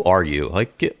 who are you?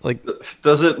 Like,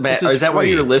 does it matter? Is that why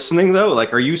you're listening, though?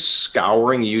 Like, are you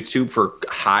scouring YouTube for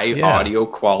high audio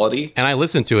quality? And I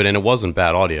listened to it, and it wasn't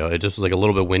bad audio. It just was, like, a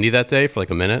little bit windy that day for, like,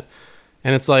 a minute.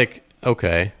 And it's like,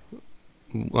 okay,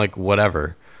 like,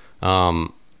 whatever.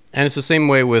 And it's the same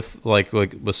way with like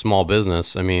with small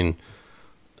business. I mean,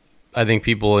 I think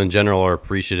people in general are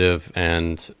appreciative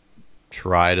and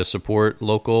try to support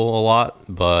local a lot,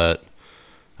 but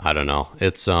I don't know.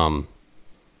 It's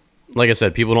like I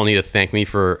said, people don't need to thank me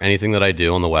for anything that I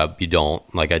do on the web. You don't.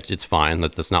 Like it's fine.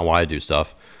 That's not why I do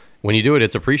stuff. When you do it,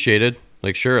 it's appreciated.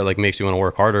 Like sure, it like makes you want to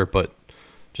work harder, but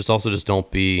just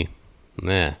don't be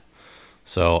meh.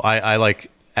 So I like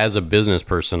as a business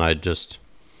person, I just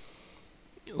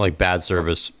like bad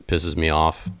service pisses me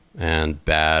off and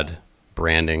bad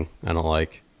branding I don't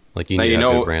like you need to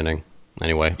have good branding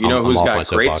anyway. Who's got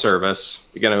great service?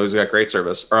 You know who's got great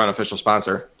service? Our unofficial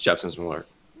sponsor, Jepson's Malort.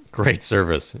 Great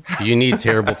service. If you need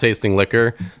terrible tasting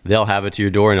liquor, they'll have it to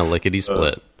your door in a lickety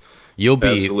split. You'll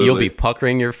be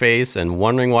puckering your face and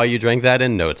wondering why you drank that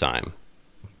in no time.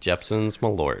 Jepson's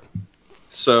Malort.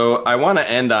 So I want to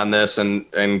end on this, and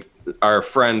our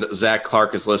friend Zach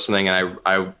Clark is listening, and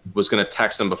I was going to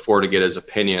text him before to get his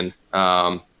opinion.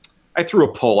 I threw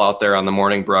a poll out there on the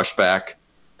morning brushback,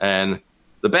 and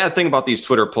the bad thing about these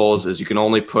Twitter polls is you can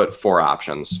only put 4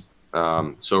 options.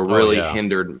 So it really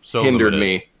hindered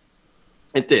me.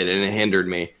 It did, and it hindered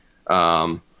me.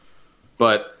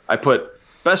 But I put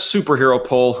best superhero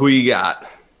poll, who you got?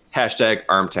 Hashtag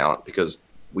arm talent, because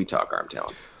we talk arm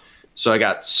talent. So I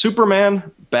got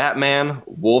Superman, Batman,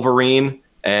 Wolverine,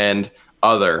 and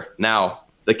other. Now,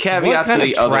 the caveat to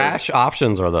the other. What trash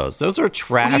options are those? Those are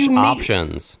trash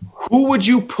options. Who would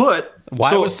you put?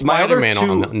 Why was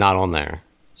Spider-Man not on there?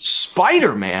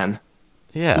 Spider-Man?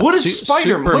 Yeah. What is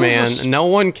Spider-Man? Superman, no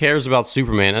one cares about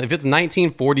Superman. If it's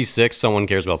 1946, someone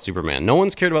cares about Superman. No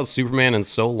one's cared about Superman in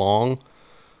so long.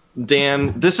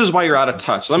 Dan, this is why you're out of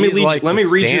touch. Let me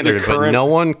read you the current. But no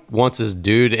one wants this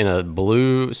dude in a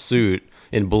blue suit,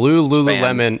 in blue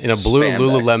Lululemon, in a blue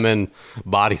Lululemon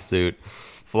bodysuit,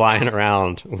 flying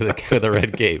around with a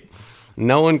red cape.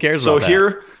 No one cares about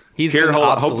that. He's been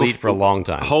obsolete for a long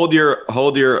time. Hold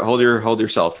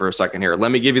yourself for a second here.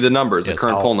 Let me give you the numbers, the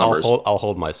current poll numbers. I'll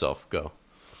hold myself. Go.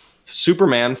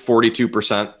 Superman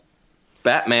 42%,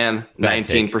 Batman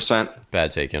 19%.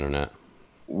 Bad take, internet.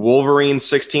 Wolverine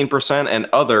 16%, and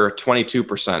other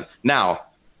 22%. Now,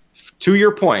 to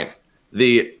your point,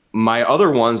 my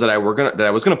other ones that I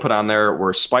was gonna put on there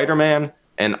were Spider-Man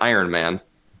and Iron Man.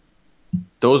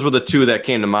 Those were the two that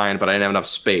came to mind, but I didn't have enough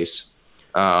space.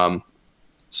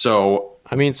 So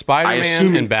I mean,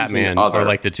 Spider-Man and Batman are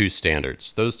like the two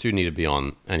standards. Those two need to be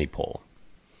on any poll.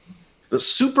 The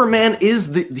Superman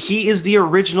is the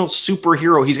original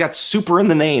superhero. He's got super in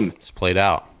the name. It's played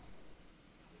out.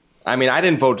 I mean, I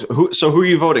didn't vote. So who are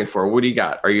you voting for? What do you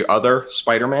got? Are you other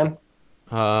Spider-Man?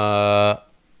 The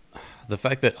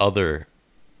fact that other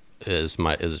is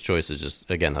a choice is just,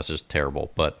 again, that's just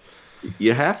terrible. But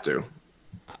you have to.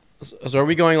 So are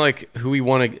we going like who we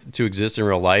want to exist in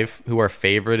real life, who our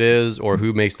favorite is, or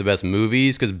who makes the best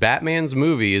movies? Because Batman's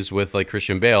movies with like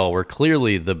Christian Bale were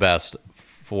clearly the best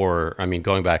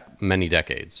going back many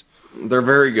decades. They're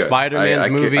very good. Spider-Man's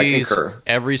movies,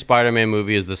 every Spider-Man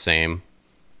movie is the same.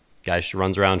 Guy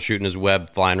runs around shooting his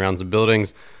web, flying around some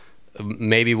buildings.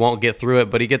 Maybe won't get through it,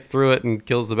 but he gets through it and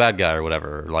kills the bad guy or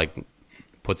whatever. Like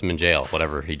puts him in jail,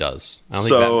 whatever he does.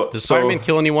 Does Spider-Man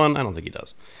kill anyone? I don't think he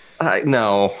does.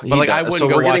 No, but like I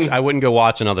wouldn't go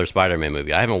watch another Spider-Man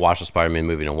movie. I haven't watched a Spider-Man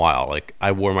movie in a while. Like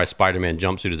I wore my Spider-Man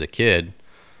jumpsuit as a kid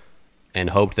and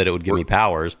hoped that it would give me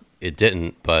powers. It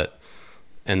didn't,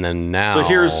 and then now. So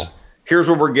here's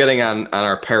what we're getting on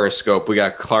our Periscope. We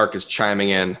got Clark is chiming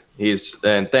in.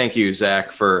 And thank you,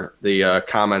 Zach, for the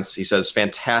comments. He says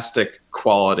fantastic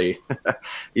quality.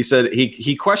 He said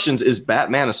he questions, is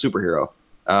Batman a superhero?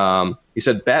 He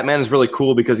said Batman is really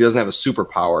cool because he doesn't have a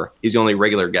superpower. He's the only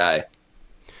regular guy.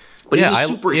 But he's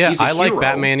a I like hero.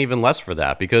 Batman even less for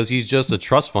that because he's just a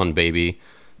trust fund baby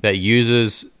that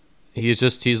uses.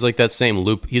 He's like that same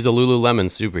loop. He's a Lululemon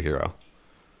superhero.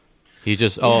 He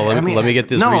just let me get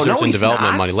this research and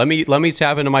development money. Let me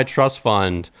tap into my trust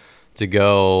fund to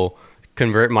go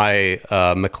convert my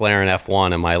McLaren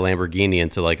F1 and my Lamborghini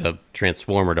into like a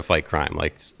transformer to fight crime.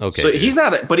 Like, okay, so he's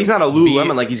not a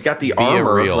Lululemon. Like he's got the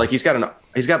armor. Like he's got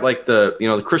like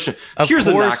the Christian. Here's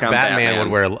the knock on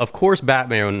Batman. Of course,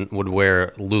 Batman would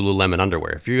wear Lululemon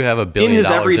underwear. If you have $1 billion in his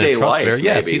everyday life,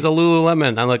 yes, he's a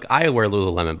Lululemon. I wear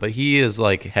Lululemon, but he is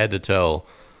like head to toe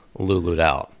Lulu'd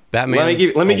out. Batman.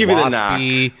 Let me give you the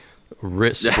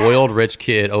knock. Spoiled rich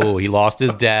kid. Oh, he lost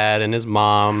his dad and his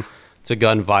mom to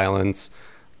gun violence.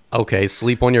 Okay,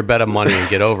 sleep on your bed of money and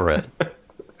get over it.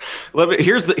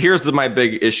 Here's my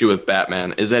big issue with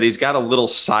Batman is that he's got a little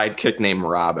sidekick named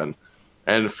Robin,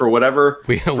 and for whatever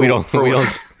they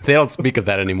don't speak of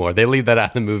that anymore. They leave that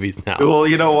out of the movies now. Well,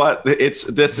 you know what? It's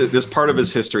this part of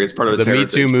his history. It's part of his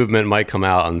heritage. The Me Too movement might come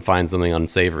out and find something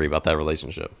unsavory about that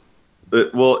relationship.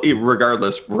 Well,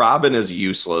 regardless, Robin is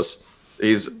useless.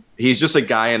 He's just a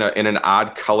guy in an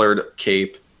odd colored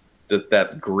cape.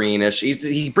 That greenish.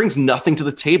 He brings nothing to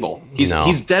the table.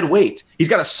 He's dead weight. He's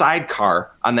got a sidecar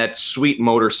on that sweet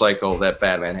motorcycle that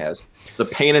Batman has. It's a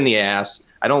pain in the ass.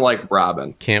 I don't like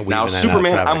Robin. Now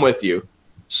Superman, I'm with you.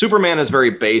 Superman is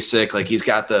very basic. Like he's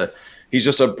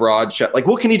just a broad chest. Like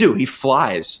what can he do? He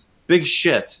flies. Big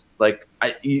shit. Like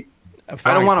I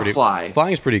don't want to fly.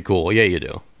 Flying is pretty cool. Yeah, you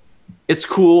do. It's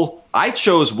cool. I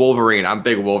chose Wolverine. I'm a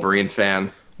big Wolverine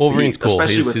fan. Wolverine's cool.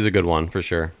 He's a good one for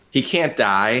sure. He can't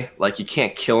die. Like you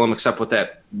can't kill him except with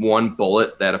that one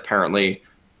bullet that apparently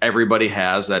everybody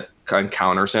has that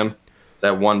encounters him.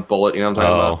 That one bullet, you know what I'm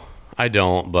talking about? I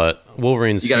don't, but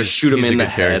Wolverine's. You got to shoot him in the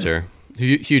head. Character.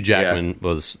 Hugh Jackman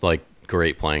was like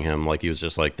great playing him. Like he was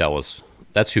just like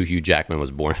that's who Hugh Jackman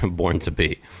was born to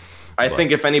be. I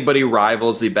think if anybody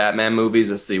rivals the Batman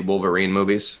movies, it's the Wolverine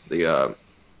movies.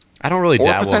 I don't really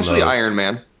dabble potentially in those. Iron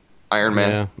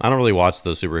Man. Yeah, I don't really watch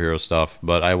the superhero stuff,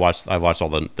 but I watched all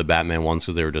the Batman ones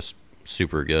because they were just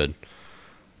super good.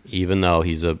 Even though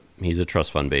he's a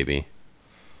trust fund baby.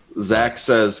 Zach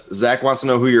wants to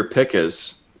know who your pick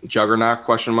is. Juggernaut ?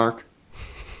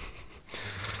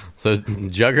 So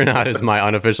Juggernaut is my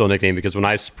unofficial nickname because when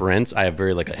I sprint, I have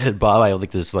very like a head bob. I have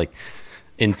like this like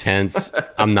intense.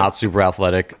 I'm not super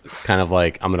athletic. Kind of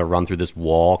like I'm gonna run through this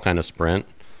wall kind of sprint.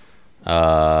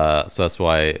 So that's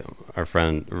why our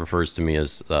friend refers to me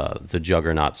as the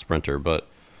Juggernaut sprinter. But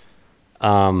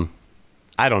I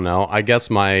don't know. I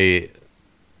guess I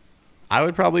I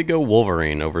would probably go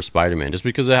Wolverine over Spider-Man just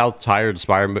because of how tired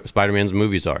Spider-Man's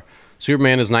movies are.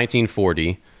 Superman is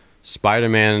 1940.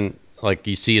 Spider-Man, like,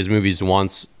 you see his movies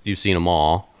once, you've seen them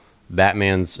all.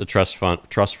 Batman's a trust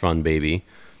fund baby.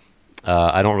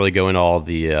 I don't really go into all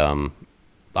the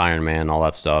Iron Man, all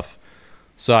that stuff.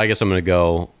 So I guess I'm going to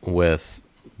go with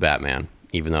Batman,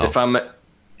 even though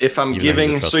if I'm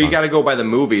giving, so you got to go by the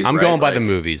movies. I'm right? going by the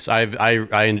movies.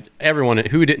 Everyone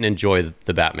who didn't enjoy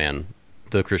the Batman,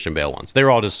 the Christian Bale ones, they were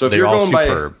all just they were all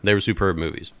superb. They were superb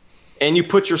movies. And you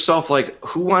put yourself like,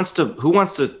 who wants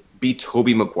to be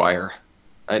Tobey Maguire?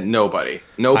 Nobody.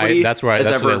 That's where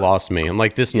they lost me. I'm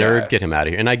like, this nerd, get him out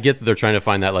of here. And I get that they're trying to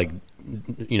find that, like,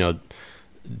 you know,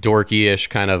 dorky-ish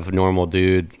kind of normal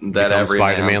dude that every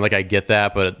Spider-Man. Like, I get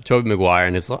that, but Tobey Maguire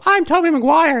and his like, I'm Tobey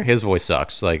Maguire. His voice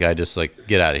sucks. Like, I just like,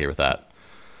 get out of here with that.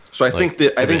 So I think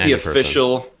the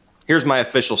official. Here's my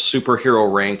official superhero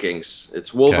rankings.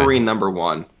 It's Wolverine number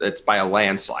 1. It's by a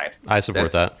landslide. I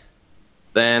support that.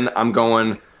 Then I'm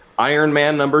going Iron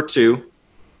Man number 2,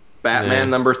 Batman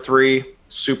number 3,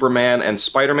 Superman, and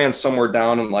Spider-Man somewhere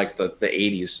down in like the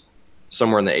 80s,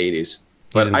 somewhere in the 80s.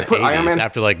 But I put 80s. Iron Man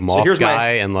after like Moth Guy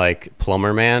and like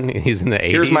Plumber Man. He's in the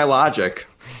 80s. Here's my logic.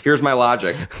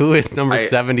 Who is number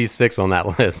 76 on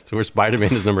that list? Where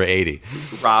Spider-Man is number 80.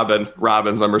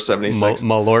 Robin's number 76.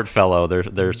 Malort fellow.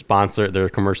 Their sponsor. Their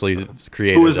commercially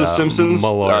created. Who is the Simpsons?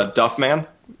 Duffman.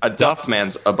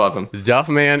 Duffman's above him.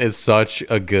 Duffman is such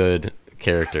a good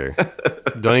character.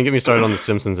 Don't even get me started on the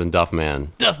Simpsons and Duffman.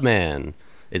 Duffman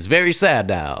is very sad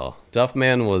now.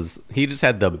 Duffman he just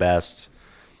had the best.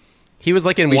 He was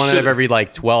like in one out of every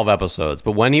like 12 episodes,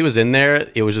 but when he was in there,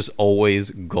 it was just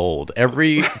always gold.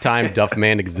 Every time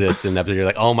Duffman exists in an episode, you're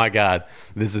like, oh my God,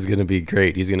 this is going to be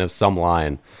great. He's going to have some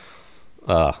line.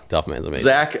 Duffman's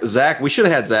amazing. Zach, we should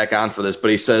have had Zach on for this,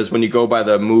 but he says when you go by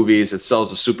the movies, it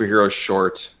sells a superhero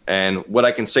short. And what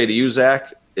I can say to you,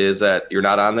 Zach, is that you're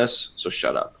not on this, so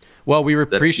shut up. Well, we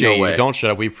appreciate you. Don't shut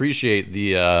up. We appreciate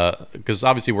because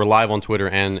obviously we're live on Twitter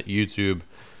and YouTube.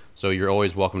 So you're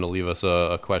always welcome to leave us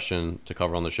a question to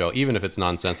cover on the show, even if it's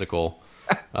nonsensical.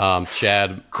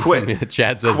 Chad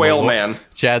says Quail Man.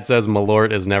 Chad says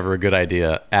Malort is never a good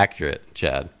idea. Accurate,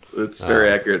 Chad. It's very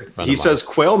accurate. He says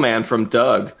Quail Man from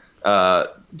Doug.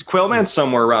 Quail Man's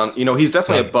somewhere around. You know, he's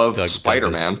definitely above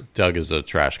Spider-Man. Doug is a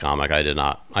trash comic. I did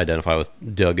not identify with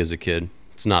Doug as a kid.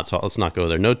 Let's not go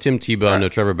there. No Tim Tebow, no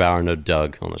Trevor Bauer, no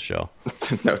Doug on the show.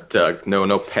 No Doug.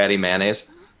 No Patty Mayonnaise.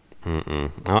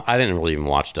 I didn't really even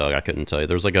watch Doug. I couldn't tell you.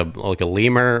 There was like a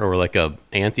lemur or like a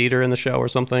anteater in the show or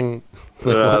something.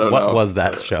 What was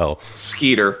that show?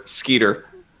 Skeeter.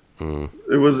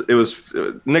 It was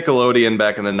Nickelodeon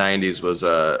back in the 90s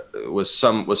was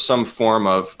some form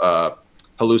of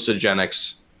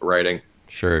hallucinogenics writing.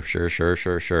 Sure.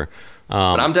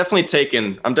 But I'm definitely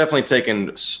taking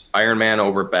Iron Man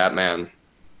over Batman.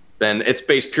 Then it's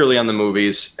based purely on the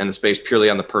movies, and it's based purely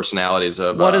on the personalities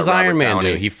of. What does Robert Iron Man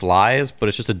Downey. do? He flies, but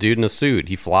it's just a dude in a suit.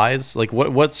 He flies. Like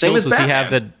what skills does he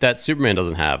have that Superman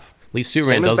doesn't have? At least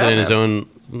Superman does it in his own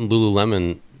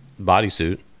Lululemon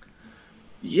bodysuit.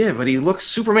 Yeah, but he looks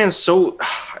Superman's so.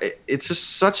 It's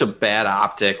just such a bad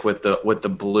optic with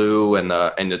the blue and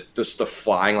just the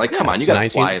flying. Like, come on, you got to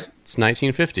fly. It's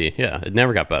 1950. Yeah, it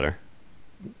never got better.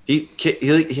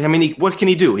 What can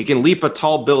he do? He can leap a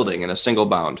tall building in a single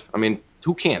bound. I mean,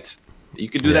 who can't? You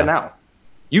could do that now.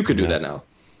 You could do that now.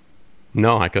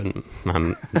 No, I couldn't.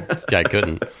 I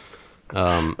couldn't.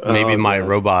 Maybe my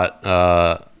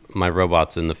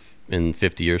robots in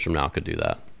 50 years from now could do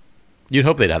that. You'd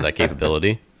hope they'd have that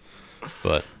capability,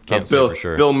 but can't say for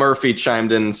sure. Bill Murphy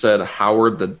chimed in and said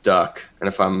Howard the Duck, and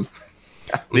if I'm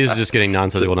these are just getting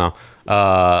nonsensical now.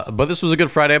 But this was a good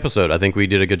Friday episode. I think we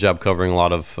did a good job covering a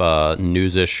lot of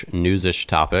newsish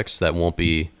topics that won't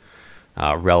be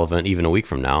relevant even a week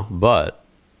from now. But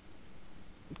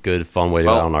good, fun way to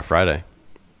go on our Friday.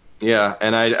 Yeah,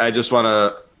 and I just want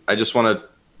to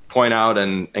point out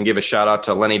and give a shout out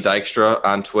to Lenny Dykstra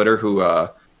on Twitter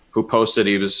who posted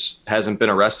he hasn't been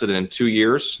arrested in 2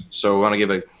 years. So I want to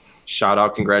give a shout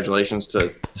out, congratulations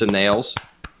to Nails.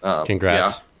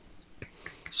 Congrats. Yeah.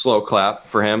 Slow clap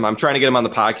for him. I'm trying to get him on the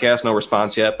podcast. No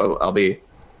response yet, but I'll be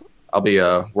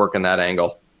working that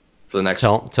angle for the next.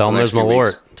 Tell him there's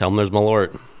Malort. Tell him there's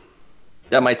Malort.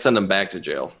 That might send him back to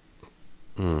jail.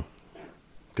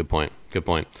 Good point.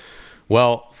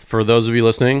 Well, for those of you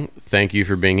listening, thank you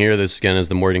for being here. This again is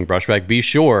the Morning Brushback. Be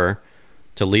sure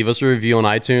to leave us a review on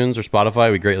iTunes or Spotify.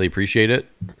 We greatly appreciate it.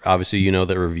 Obviously, you know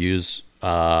that reviews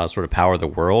sort of power the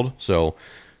world. So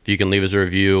if you can leave us a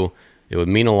review, it would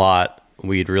mean a lot.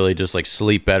 We'd really just like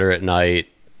sleep better at night.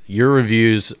 your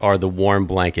reviews are the warm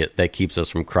blanket that keeps us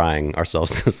from crying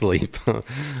ourselves to sleep.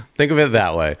 Think of it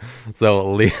that way.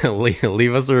 So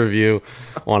leave us a review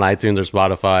on iTunes or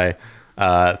Spotify.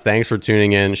 Thanks for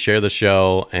tuning in. Share the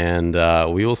show, and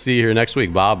we will see you here next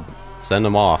week. Bob, send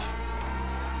them off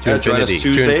to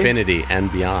infinity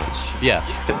and beyond. Yeah.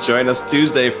 Join us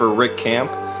Tuesday for Rick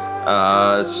Camp.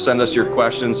 Send us your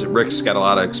questions. Rick's got a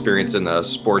lot of experience in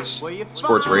sports radio,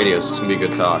 so it's gonna be a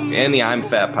good talk. And the I'm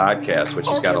Fat podcast, which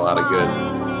has got a lot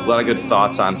of good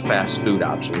thoughts on fast food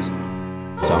options.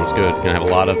 Sounds good. Gonna have a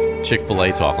lot of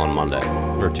Chick-fil-A talk on Monday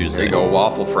or Tuesday. There you go,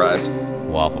 waffle fries.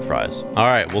 All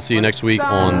right, we'll see you next week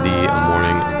on the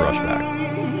Morning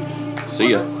Brushback.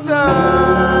 See ya.